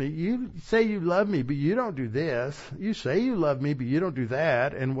love me? You say you love me, but you don't do this. You say you love me, but you don't do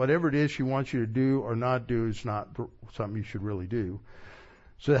that. And whatever it is she wants you to do or not do is not something you should really do.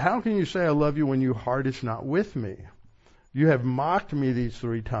 So how can you say I love you when your heart is not with me? You have mocked me these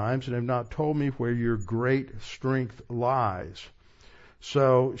 3 times and have not told me where your great strength lies.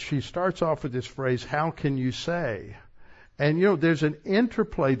 So she starts off with this phrase, how can you say? And, there's an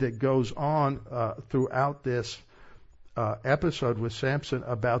interplay that goes on throughout this episode with Samson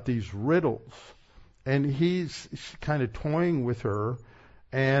about these riddles. And he's kind of toying with her.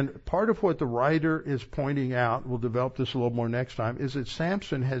 And part of what the writer is pointing out, we'll develop this a little more next time, is that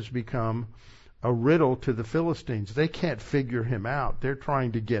Samson has become a riddle to the Philistines. They can't figure him out. They're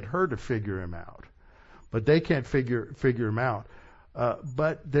trying to get her to figure him out. But they can't figure him out.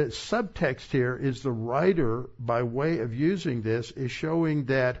 But the subtext here is the writer, by way of using this, is showing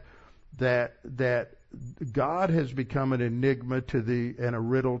that God has become an enigma and a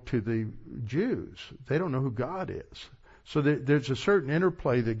riddle to the Jews. They don't know who God is. So there's a certain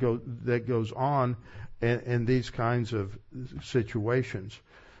interplay that goes on in these kinds of situations.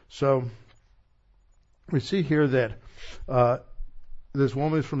 So we see here that this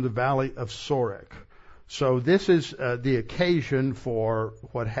woman is from the valley of Sorek. So this is the occasion for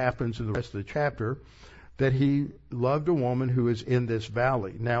what happens in the rest of the chapter, that he loved a woman who is in this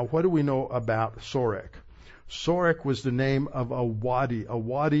valley. Now, what do we know about Sorek? Sorek was the name of a wadi. A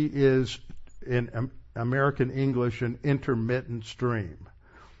wadi is, in American English, an intermittent stream.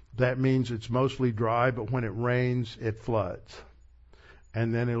 That means it's mostly dry, but when it rains, it floods.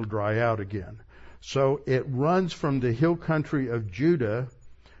 And then it'll dry out again. So it runs from the hill country of Judah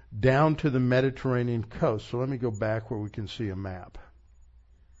down to the Mediterranean coast. So let me go back where we can see a map.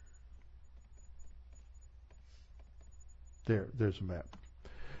 There's a map.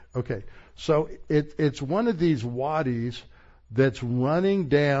 Okay, so it's one of these wadis that's running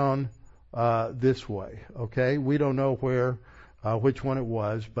down this way. Okay, we don't know which one it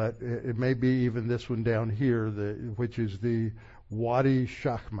was, but it may be even this one down here, which is the Wadi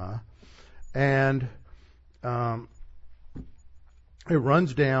Shachma, and it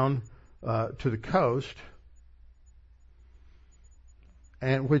runs down to the coast,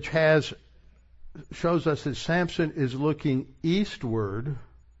 and which shows us that Samson is looking eastward,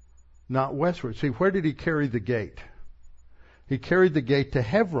 not westward. See, where did he carry the gate? He carried the gate to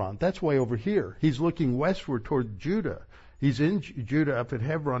Hebron. That's way over here. He's looking westward toward Judah. He's in Judah up at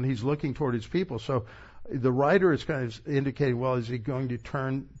Hebron. He's looking toward his people. So the writer is kind of indicating, well, is he going to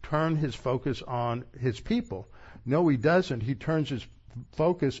turn his focus on his people? No, he doesn't. He turns his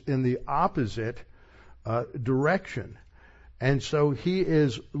focus in the opposite direction. And so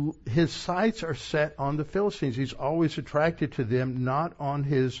his sights are set on the Philistines. He's always attracted to them, not on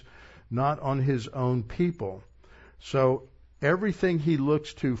his own people. So everything he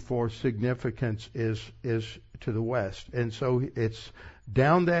looks to for significance is to the west. And so it's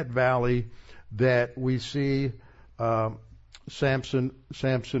down that valley that we see Samson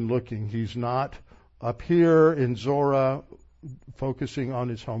looking. He's not up here in Zorah focusing on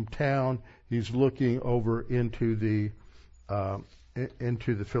his hometown. He's looking over into the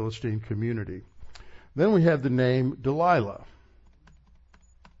Philistine community. Then we have the name Delilah.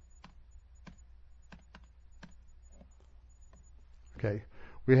 Okay,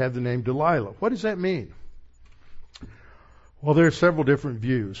 we have the name Delilah. What does that mean? Well, there are several different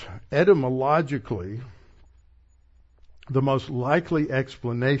views. Etymologically, the most likely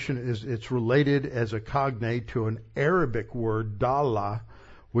explanation is it's related as a cognate to an Arabic word, dala,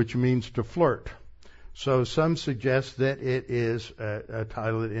 which means to flirt. So some suggest that it is a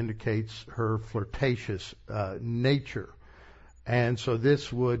title that indicates her flirtatious nature. And so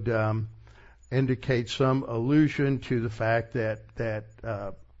this would indicate some allusion to the fact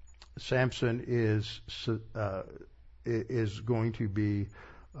that Samson is going to be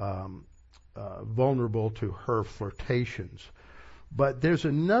vulnerable to her flirtations. But there's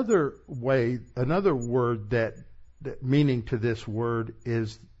another word that meaning to this word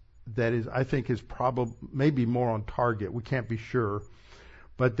is I think is probably maybe more on target. We can't be sure,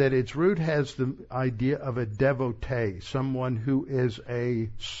 but that its root has the idea of a devotee, someone who is a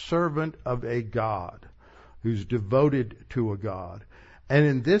servant of a god, who's devoted to a god. And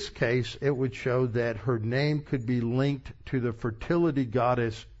in this case, it would show that her name could be linked to the fertility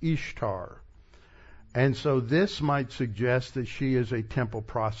goddess Ishtar. And so this might suggest that she is a temple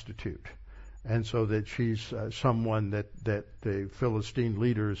prostitute. And so that she's someone that the Philistine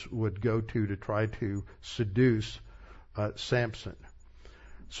leaders would go to try to seduce Samson.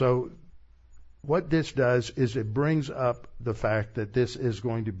 So what this does is it brings up the fact that this is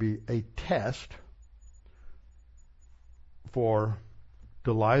going to be a test for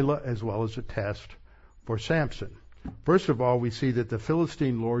Delilah as well as a test for Samson. First of all, we see that the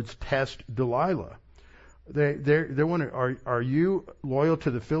Philistine lords test Delilah. They're wondering, are you loyal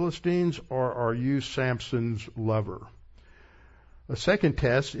to the Philistines or are you Samson's lover? A second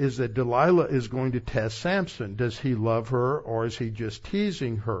test is that Delilah is going to test Samson. Does he love her or is he just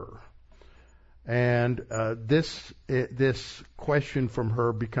teasing her? And this question from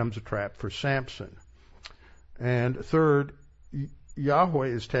her becomes a trap for Samson. And third, Yahweh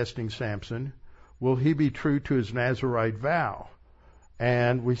is testing Samson. Will he be true to his Nazirite vow?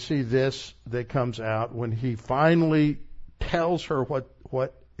 And we see this that comes out when he finally tells her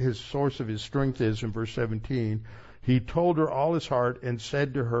what his source of his strength is in verse 17. He told her all his heart and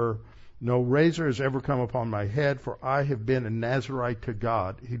said to her, no razor has ever come upon my head, for I have been a Nazirite to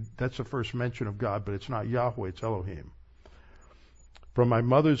God. That's the first mention of God, but it's not Yahweh, it's Elohim. From my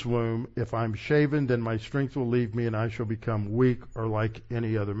mother's womb, if I'm shaven, then my strength will leave me and I shall become weak or like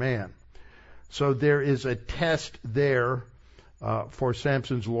any other man. So there is a test there for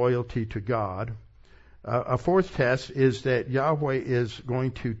Samson's loyalty to God. A fourth test is that Yahweh is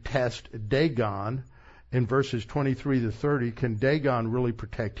going to test Dagon in verses 23 to 30. Can Dagon really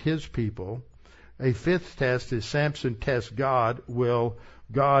protect his people? A fifth test is Samson tests God. Will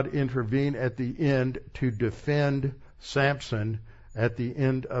God intervene at the end to defend Samson at the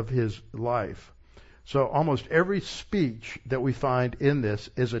end of his life? So almost every speech that we find in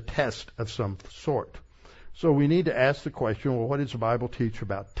this is a test of some sort. So we need to ask the question, well, what does the Bible teach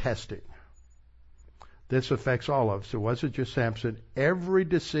about testing? This affects all of us. It wasn't just Samson. Every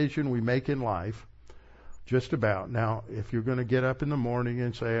decision we make in life, just about. Now, if you're going to get up in the morning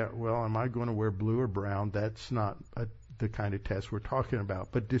and say, well, am I going to wear blue or brown? That's not the kind of test we're talking about.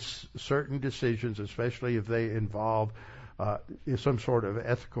 But certain decisions, especially if they involve some sort of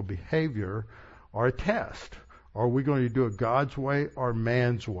ethical behavior, are a test. Are we going to do it God's way or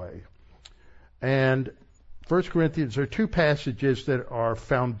man's way? And 1 Corinthians, there are two passages that are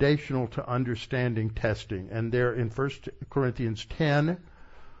foundational to understanding testing, and they're in 1 Corinthians 10,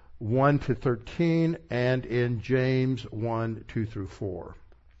 1 to 13, and in James 1, 2 through 4.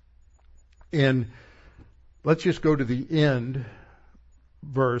 Let's just go to the end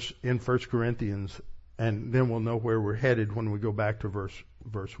verse in 1 Corinthians, and then we'll know where we're headed when we go back to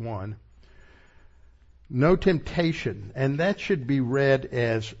verse 1. No temptation, and that should be read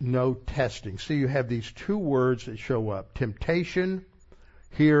as no testing. See, you have these two words that show up. Temptation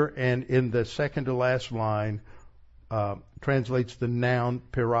here, and in the second to last line, translates the noun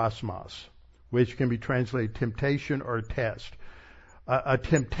perasmos, which can be translated temptation or test. A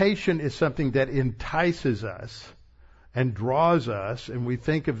temptation is something that entices us and draws us, and we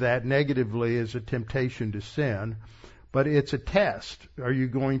think of that negatively as a temptation to sin. But it's a test. You're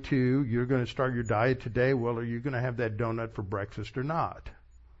going to start your diet today? Well, are you going to have that donut for breakfast or not?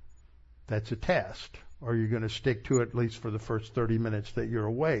 That's a test. Are you going to stick to it at least for the first 30 minutes that you're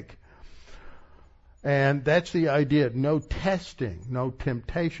awake? And that's the idea. No testing, no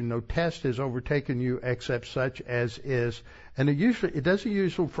temptation, no test has overtaken you except such as is. And it doesn't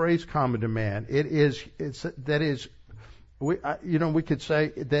use the phrase common to man. We could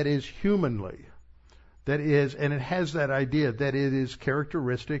say that is humanly. That is, and it has that idea that it is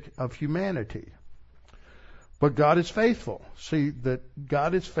characteristic of humanity. But God is faithful. See, that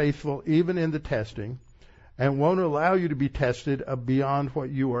God is faithful even in the testing and won't allow you to be tested beyond what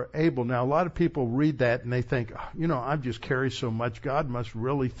you are able. Now, a lot of people read that and they think, I just carry so much. God must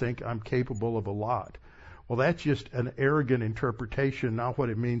really think I'm capable of a lot. Well, that's just an arrogant interpretation, not what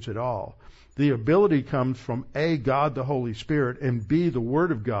it means at all. The ability comes from A, God the Holy Spirit, and B, the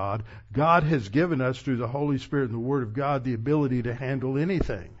Word of God. God has given us through the Holy Spirit and the Word of God the ability to handle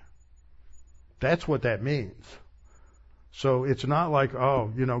anything. That's what that means. So it's not like,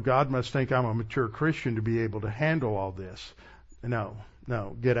 God must think I'm a mature Christian to be able to handle all this. No,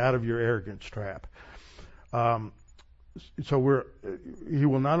 get out of your arrogance trap. He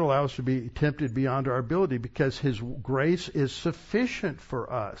will not allow us to be tempted beyond our ability because His grace is sufficient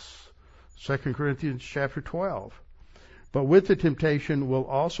for us. 2 Corinthians chapter 12. But with the temptation will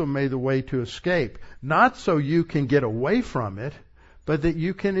also make the way to escape, not so you can get away from it, but that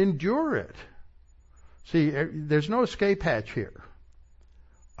you can endure it. See, there's no escape hatch here,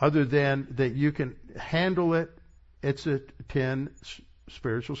 other than that you can handle it. It's 10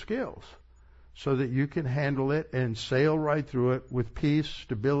 spiritual skills, so that you can handle it and sail right through it with peace,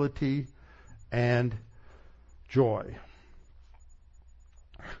 stability, and joy.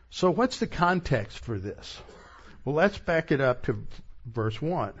 So what's the context for this? Well, let's back it up to verse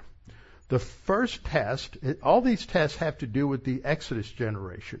 1. The first test, all these tests have to do with the Exodus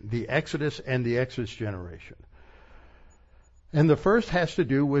generation, the Exodus and the Exodus generation. And the first has to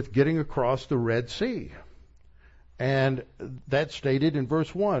do with getting across the Red Sea. And that's stated in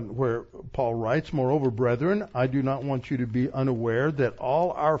verse 1, where Paul writes, "Moreover, brethren, I do not want you to be unaware that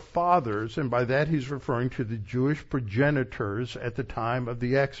all our fathers," and by that he's referring to the Jewish progenitors at the time of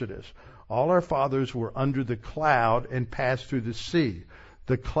the Exodus, "all our fathers were under the cloud and passed through the sea."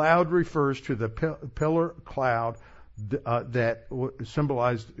 The cloud refers to the pillar cloud that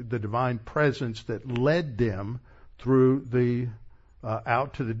symbolized the divine presence that led them through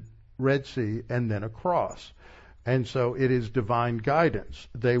out to the Red Sea and then across. And so it is divine guidance.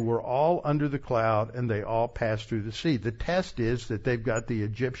 They were all under the cloud and they all passed through the sea. The test is that they've got the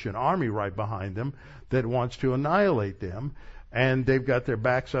Egyptian army right behind them that wants to annihilate them, and they've got their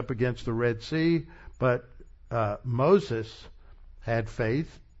backs up against the Red Sea. But Moses had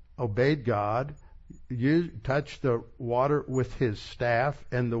faith, obeyed God, touched the water with his staff,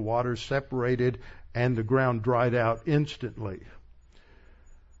 and the water separated and the ground dried out instantly.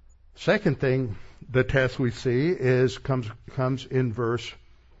 Second thing, the test we see comes in verse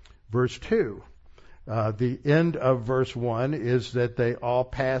 2. The end of verse 1 is that they all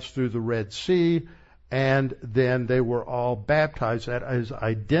passed through the Red Sea, and then they were all baptized. That is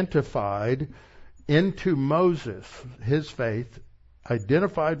identified into Moses, his faith,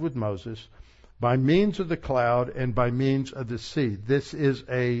 identified with Moses by means of the cloud and by means of the sea. This is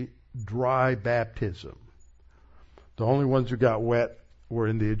a dry baptism. The only ones who got wet were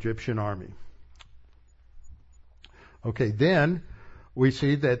in the Egyptian army. Okay, then we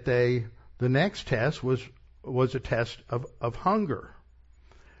see that the next test was a test of hunger.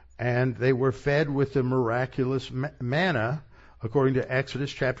 And they were fed with the miraculous manna, according to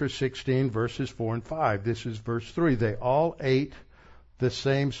Exodus chapter 16, verses 4 and 5. This is verse 3. They all ate the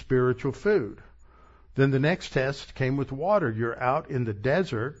same spiritual food. Then the next test came with water. You're out in the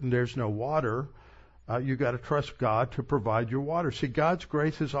desert and there's no water. You got to trust God to provide your water. See, God's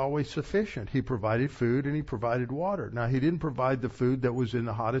grace is always sufficient. He provided food and He provided water. Now, He didn't provide the food that was in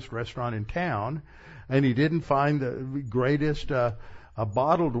the hottest restaurant in town, and He didn't find the greatest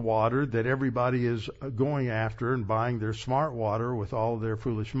bottled water that everybody is going after and buying their smart water with all their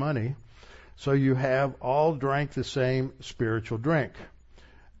foolish money. So you have all drank the same spiritual drink.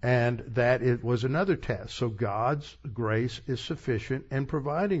 And that it was another test. So God's grace is sufficient in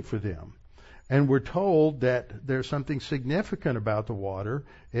providing for them. And we're told that there's something significant about the water.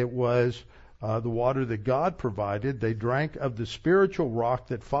 It was the water that God provided. They drank of the spiritual rock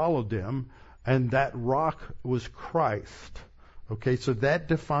that followed them, and that rock was Christ. Okay, so that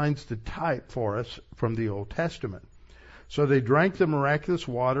defines the type for us from the Old Testament. So they drank the miraculous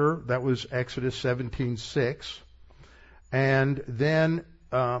water. That was Exodus 17:6. And then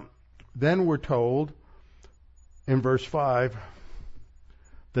we're told in verse 5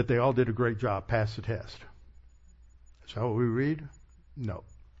 that they all did a great job, passed the test. Is that what we read? No.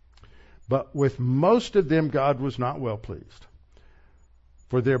 But with most of them God was not well pleased,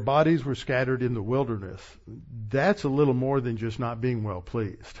 for their bodies were scattered in the wilderness. That's a little more than just not being well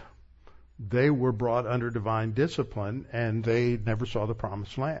pleased. They were brought under divine discipline, and they never saw the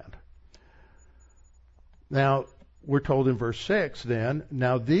promised land. Now, we're told in verse 6 then,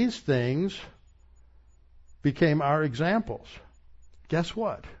 now these things became our examples. Guess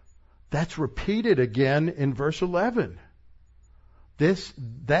what? That's repeated again in verse 11.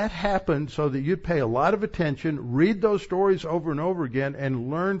 That happened so that you'd pay a lot of attention, read those stories over and over again, and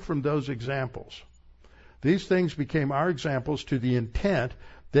learn from those examples. These things became our examples to the intent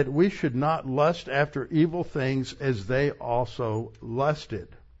that we should not lust after evil things as they also lusted.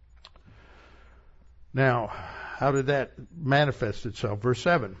 Now, how did that manifest itself? Verse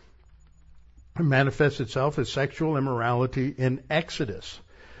 7. It manifests itself as sexual immorality in Exodus.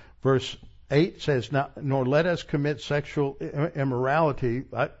 Verse 8 says, nor let us commit sexual immorality.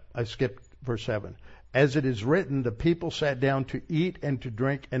 I skipped verse 7. As it is written, the people sat down to eat and to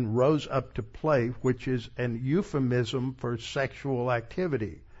drink and rose up to play, which is an euphemism for sexual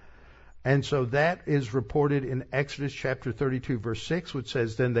activity. And so that is reported in Exodus chapter 32, verse 6, which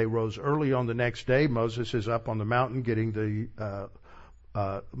says, then they rose early on the next day. Moses is up on the mountain getting the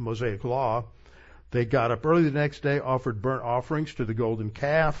Mosaic law. They got up early the next day, offered burnt offerings to the golden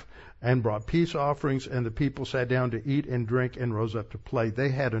calf, and brought peace offerings, and the people sat down to eat and drink and rose up to play. They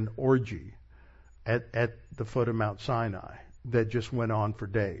had an orgy at the foot of Mount Sinai that just went on for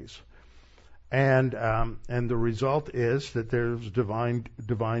days. And the result is that there's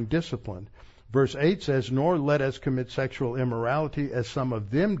divine discipline. Verse 8 says, nor let us commit sexual immorality as some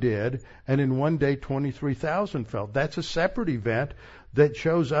of them did, and in one day 23,000 fell. That's a separate event that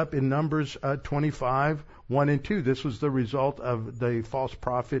shows up in Numbers 25, 1 and 2. This was the result of the false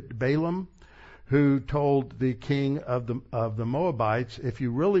prophet Balaam, who told the king of the Moabites, if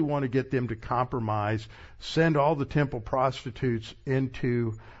you really want to get them to compromise, send all the temple prostitutes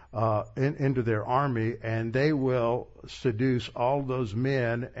into their army, and they will seduce all those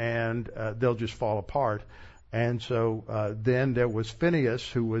men, and they'll just fall apart. And so then there was Phinehas,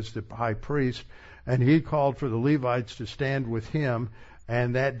 who was the high priest, and he called for the Levites to stand with him,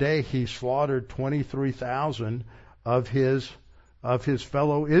 and that day he slaughtered 23,000 of his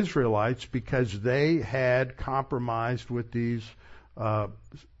fellow Israelites because they had compromised with these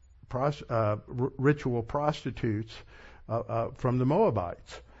ritual prostitutes from the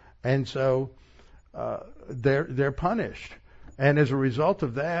Moabites. And so they're punished. And as a result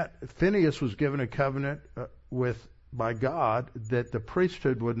of that, Phinehas was given a covenant by God that the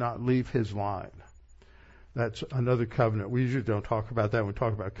priesthood would not leave his line. That's another covenant. We usually don't talk about that when we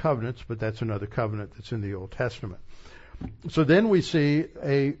talk about covenants, but that's another covenant that's in the Old Testament. So then we see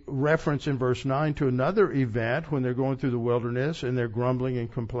a reference in verse 9 to another event when they're going through the wilderness and they're grumbling and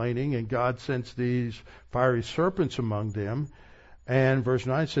complaining, and God sends these fiery serpents among them. And verse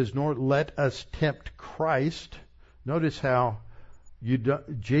 9 says, nor let us tempt Christ. Notice how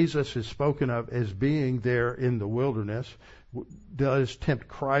Jesus is spoken of as being there in the wilderness. Let us tempt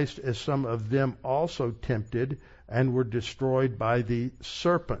Christ as some of them also tempted and were destroyed by the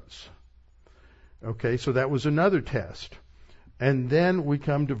serpents. Okay, so that was another test. And then we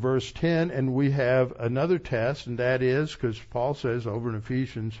come to verse 10, and we have another test, and that is, because Paul says over in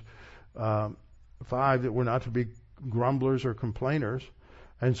Ephesians 5 that we're not to be grumblers or complainers,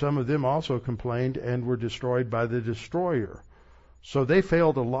 and some of them also complained and were destroyed by the destroyer. So they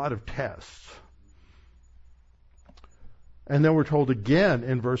failed a lot of tests. And then we're told again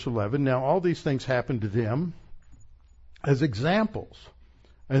in verse 11, now all these things happened to them as examples,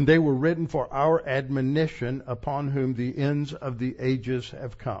 and they were written for our admonition, upon whom the ends of the ages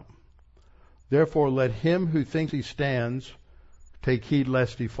have come. Therefore let him who thinks he stands take heed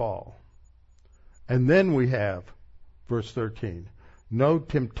lest he fall. And then we have verse 13, no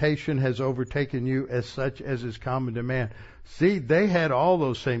temptation has overtaken you as such as is common to man. See, they had all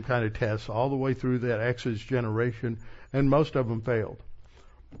those same kind of tests all the way through that Exodus generation, and most of them failed.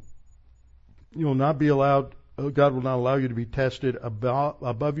 You will not be allowed, God will not allow you to be tested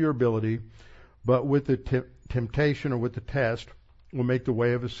above your ability, but with the temptation or with the test will make the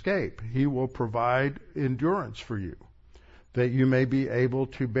way of escape. He will provide endurance for you, that you may be able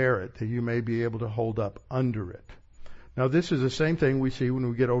to bear it, that you may be able to hold up under it. Now, this is the same thing we see when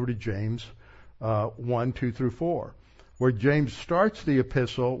we get over to James 1, 2 through 4, where James starts the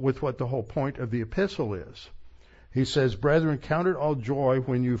epistle with what the whole point of the epistle is. He says, brethren, count it all joy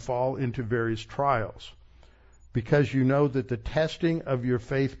when you fall into various trials, because you know that the testing of your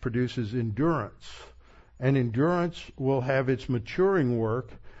faith produces endurance. and endurance will have its maturing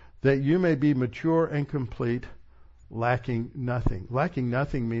work, that you may be mature and complete, lacking nothing. Lacking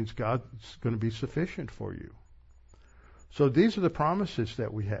nothing means God's going to be sufficient for you. So these are the promises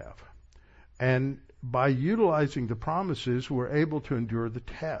that we have. And by utilizing the promises, we're able to endure the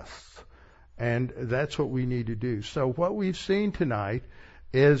tests. And that's what we need to do. So what we've seen tonight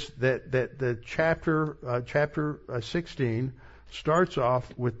is that the chapter 16 starts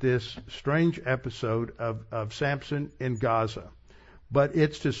off with this strange episode of Samson in Gaza. But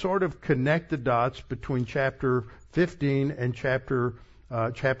it's to sort of connect the dots between chapter 15 and chapter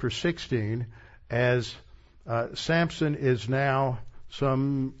 16, as Samson is now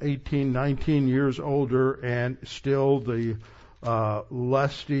some 18, 19 years older and still the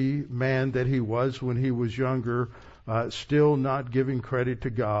lusty man that he was when he was younger, still not giving credit to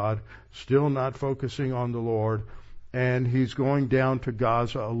God, still not focusing on the Lord, and he's going down to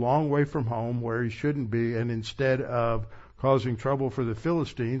Gaza, a long way from home where he shouldn't be, and instead of causing trouble for the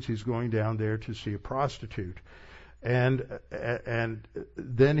Philistines, he's going down there to see a prostitute. And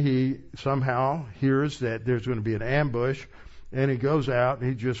then he somehow hears that there's going to be an ambush, and he goes out and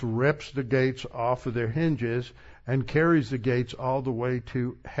he just rips the gates off of their hinges and carries the gates all the way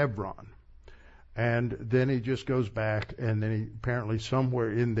to Hebron. And then he just goes back, and then he apparently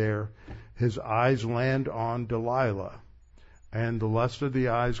somewhere in there, his eyes land on Delilah, and the lust of the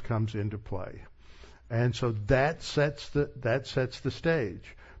eyes comes into play. And so that sets the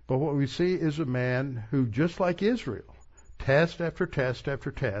stage. But what we see is a man who, just like Israel, test after test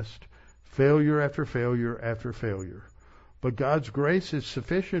after test, failure after failure after failure. But God's grace is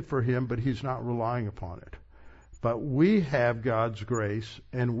sufficient for him, but he's not relying upon it. But we have God's grace,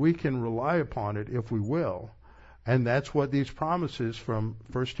 and we can rely upon it if we will. And that's what these promises from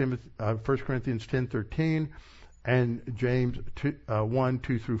 1 Corinthians 10:13 and James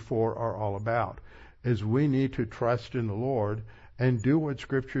 1:2-4 are all about. Is we need to trust in the Lord and do what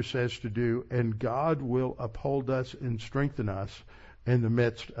Scripture says to do, and God will uphold us and strengthen us in the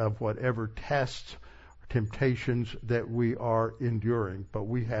midst of whatever tests, temptations that we are enduring. But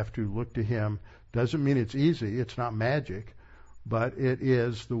we have to look to Him. Doesn't mean it's easy. It's not magic. But it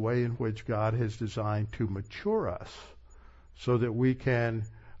is the way in which God has designed to mature us so that we can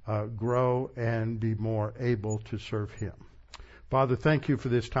grow and be more able to serve Him. Father, thank you for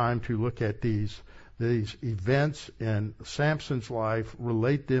this time to look at these events in Samson's life,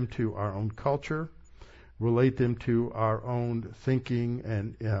 relate them to our own culture, relate them to our own thinking,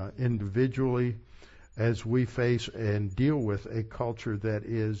 and individually as we face and deal with a culture that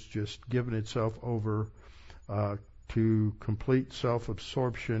is just given itself over to complete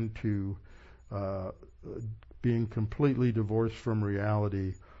self-absorption, to being completely divorced from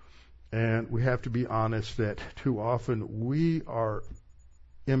reality. And we have to be honest that too often we are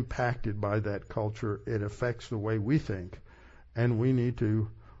impacted by that culture. It affects the way we think, and we need to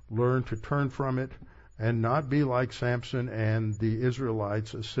learn to turn from it and not be like Samson and the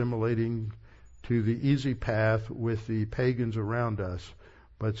Israelites, assimilating to the easy path with the pagans around us,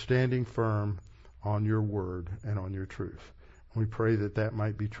 but standing firm on your word and on your truth. We pray that that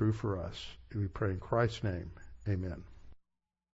might be true for us. We pray in Christ's name. Amen.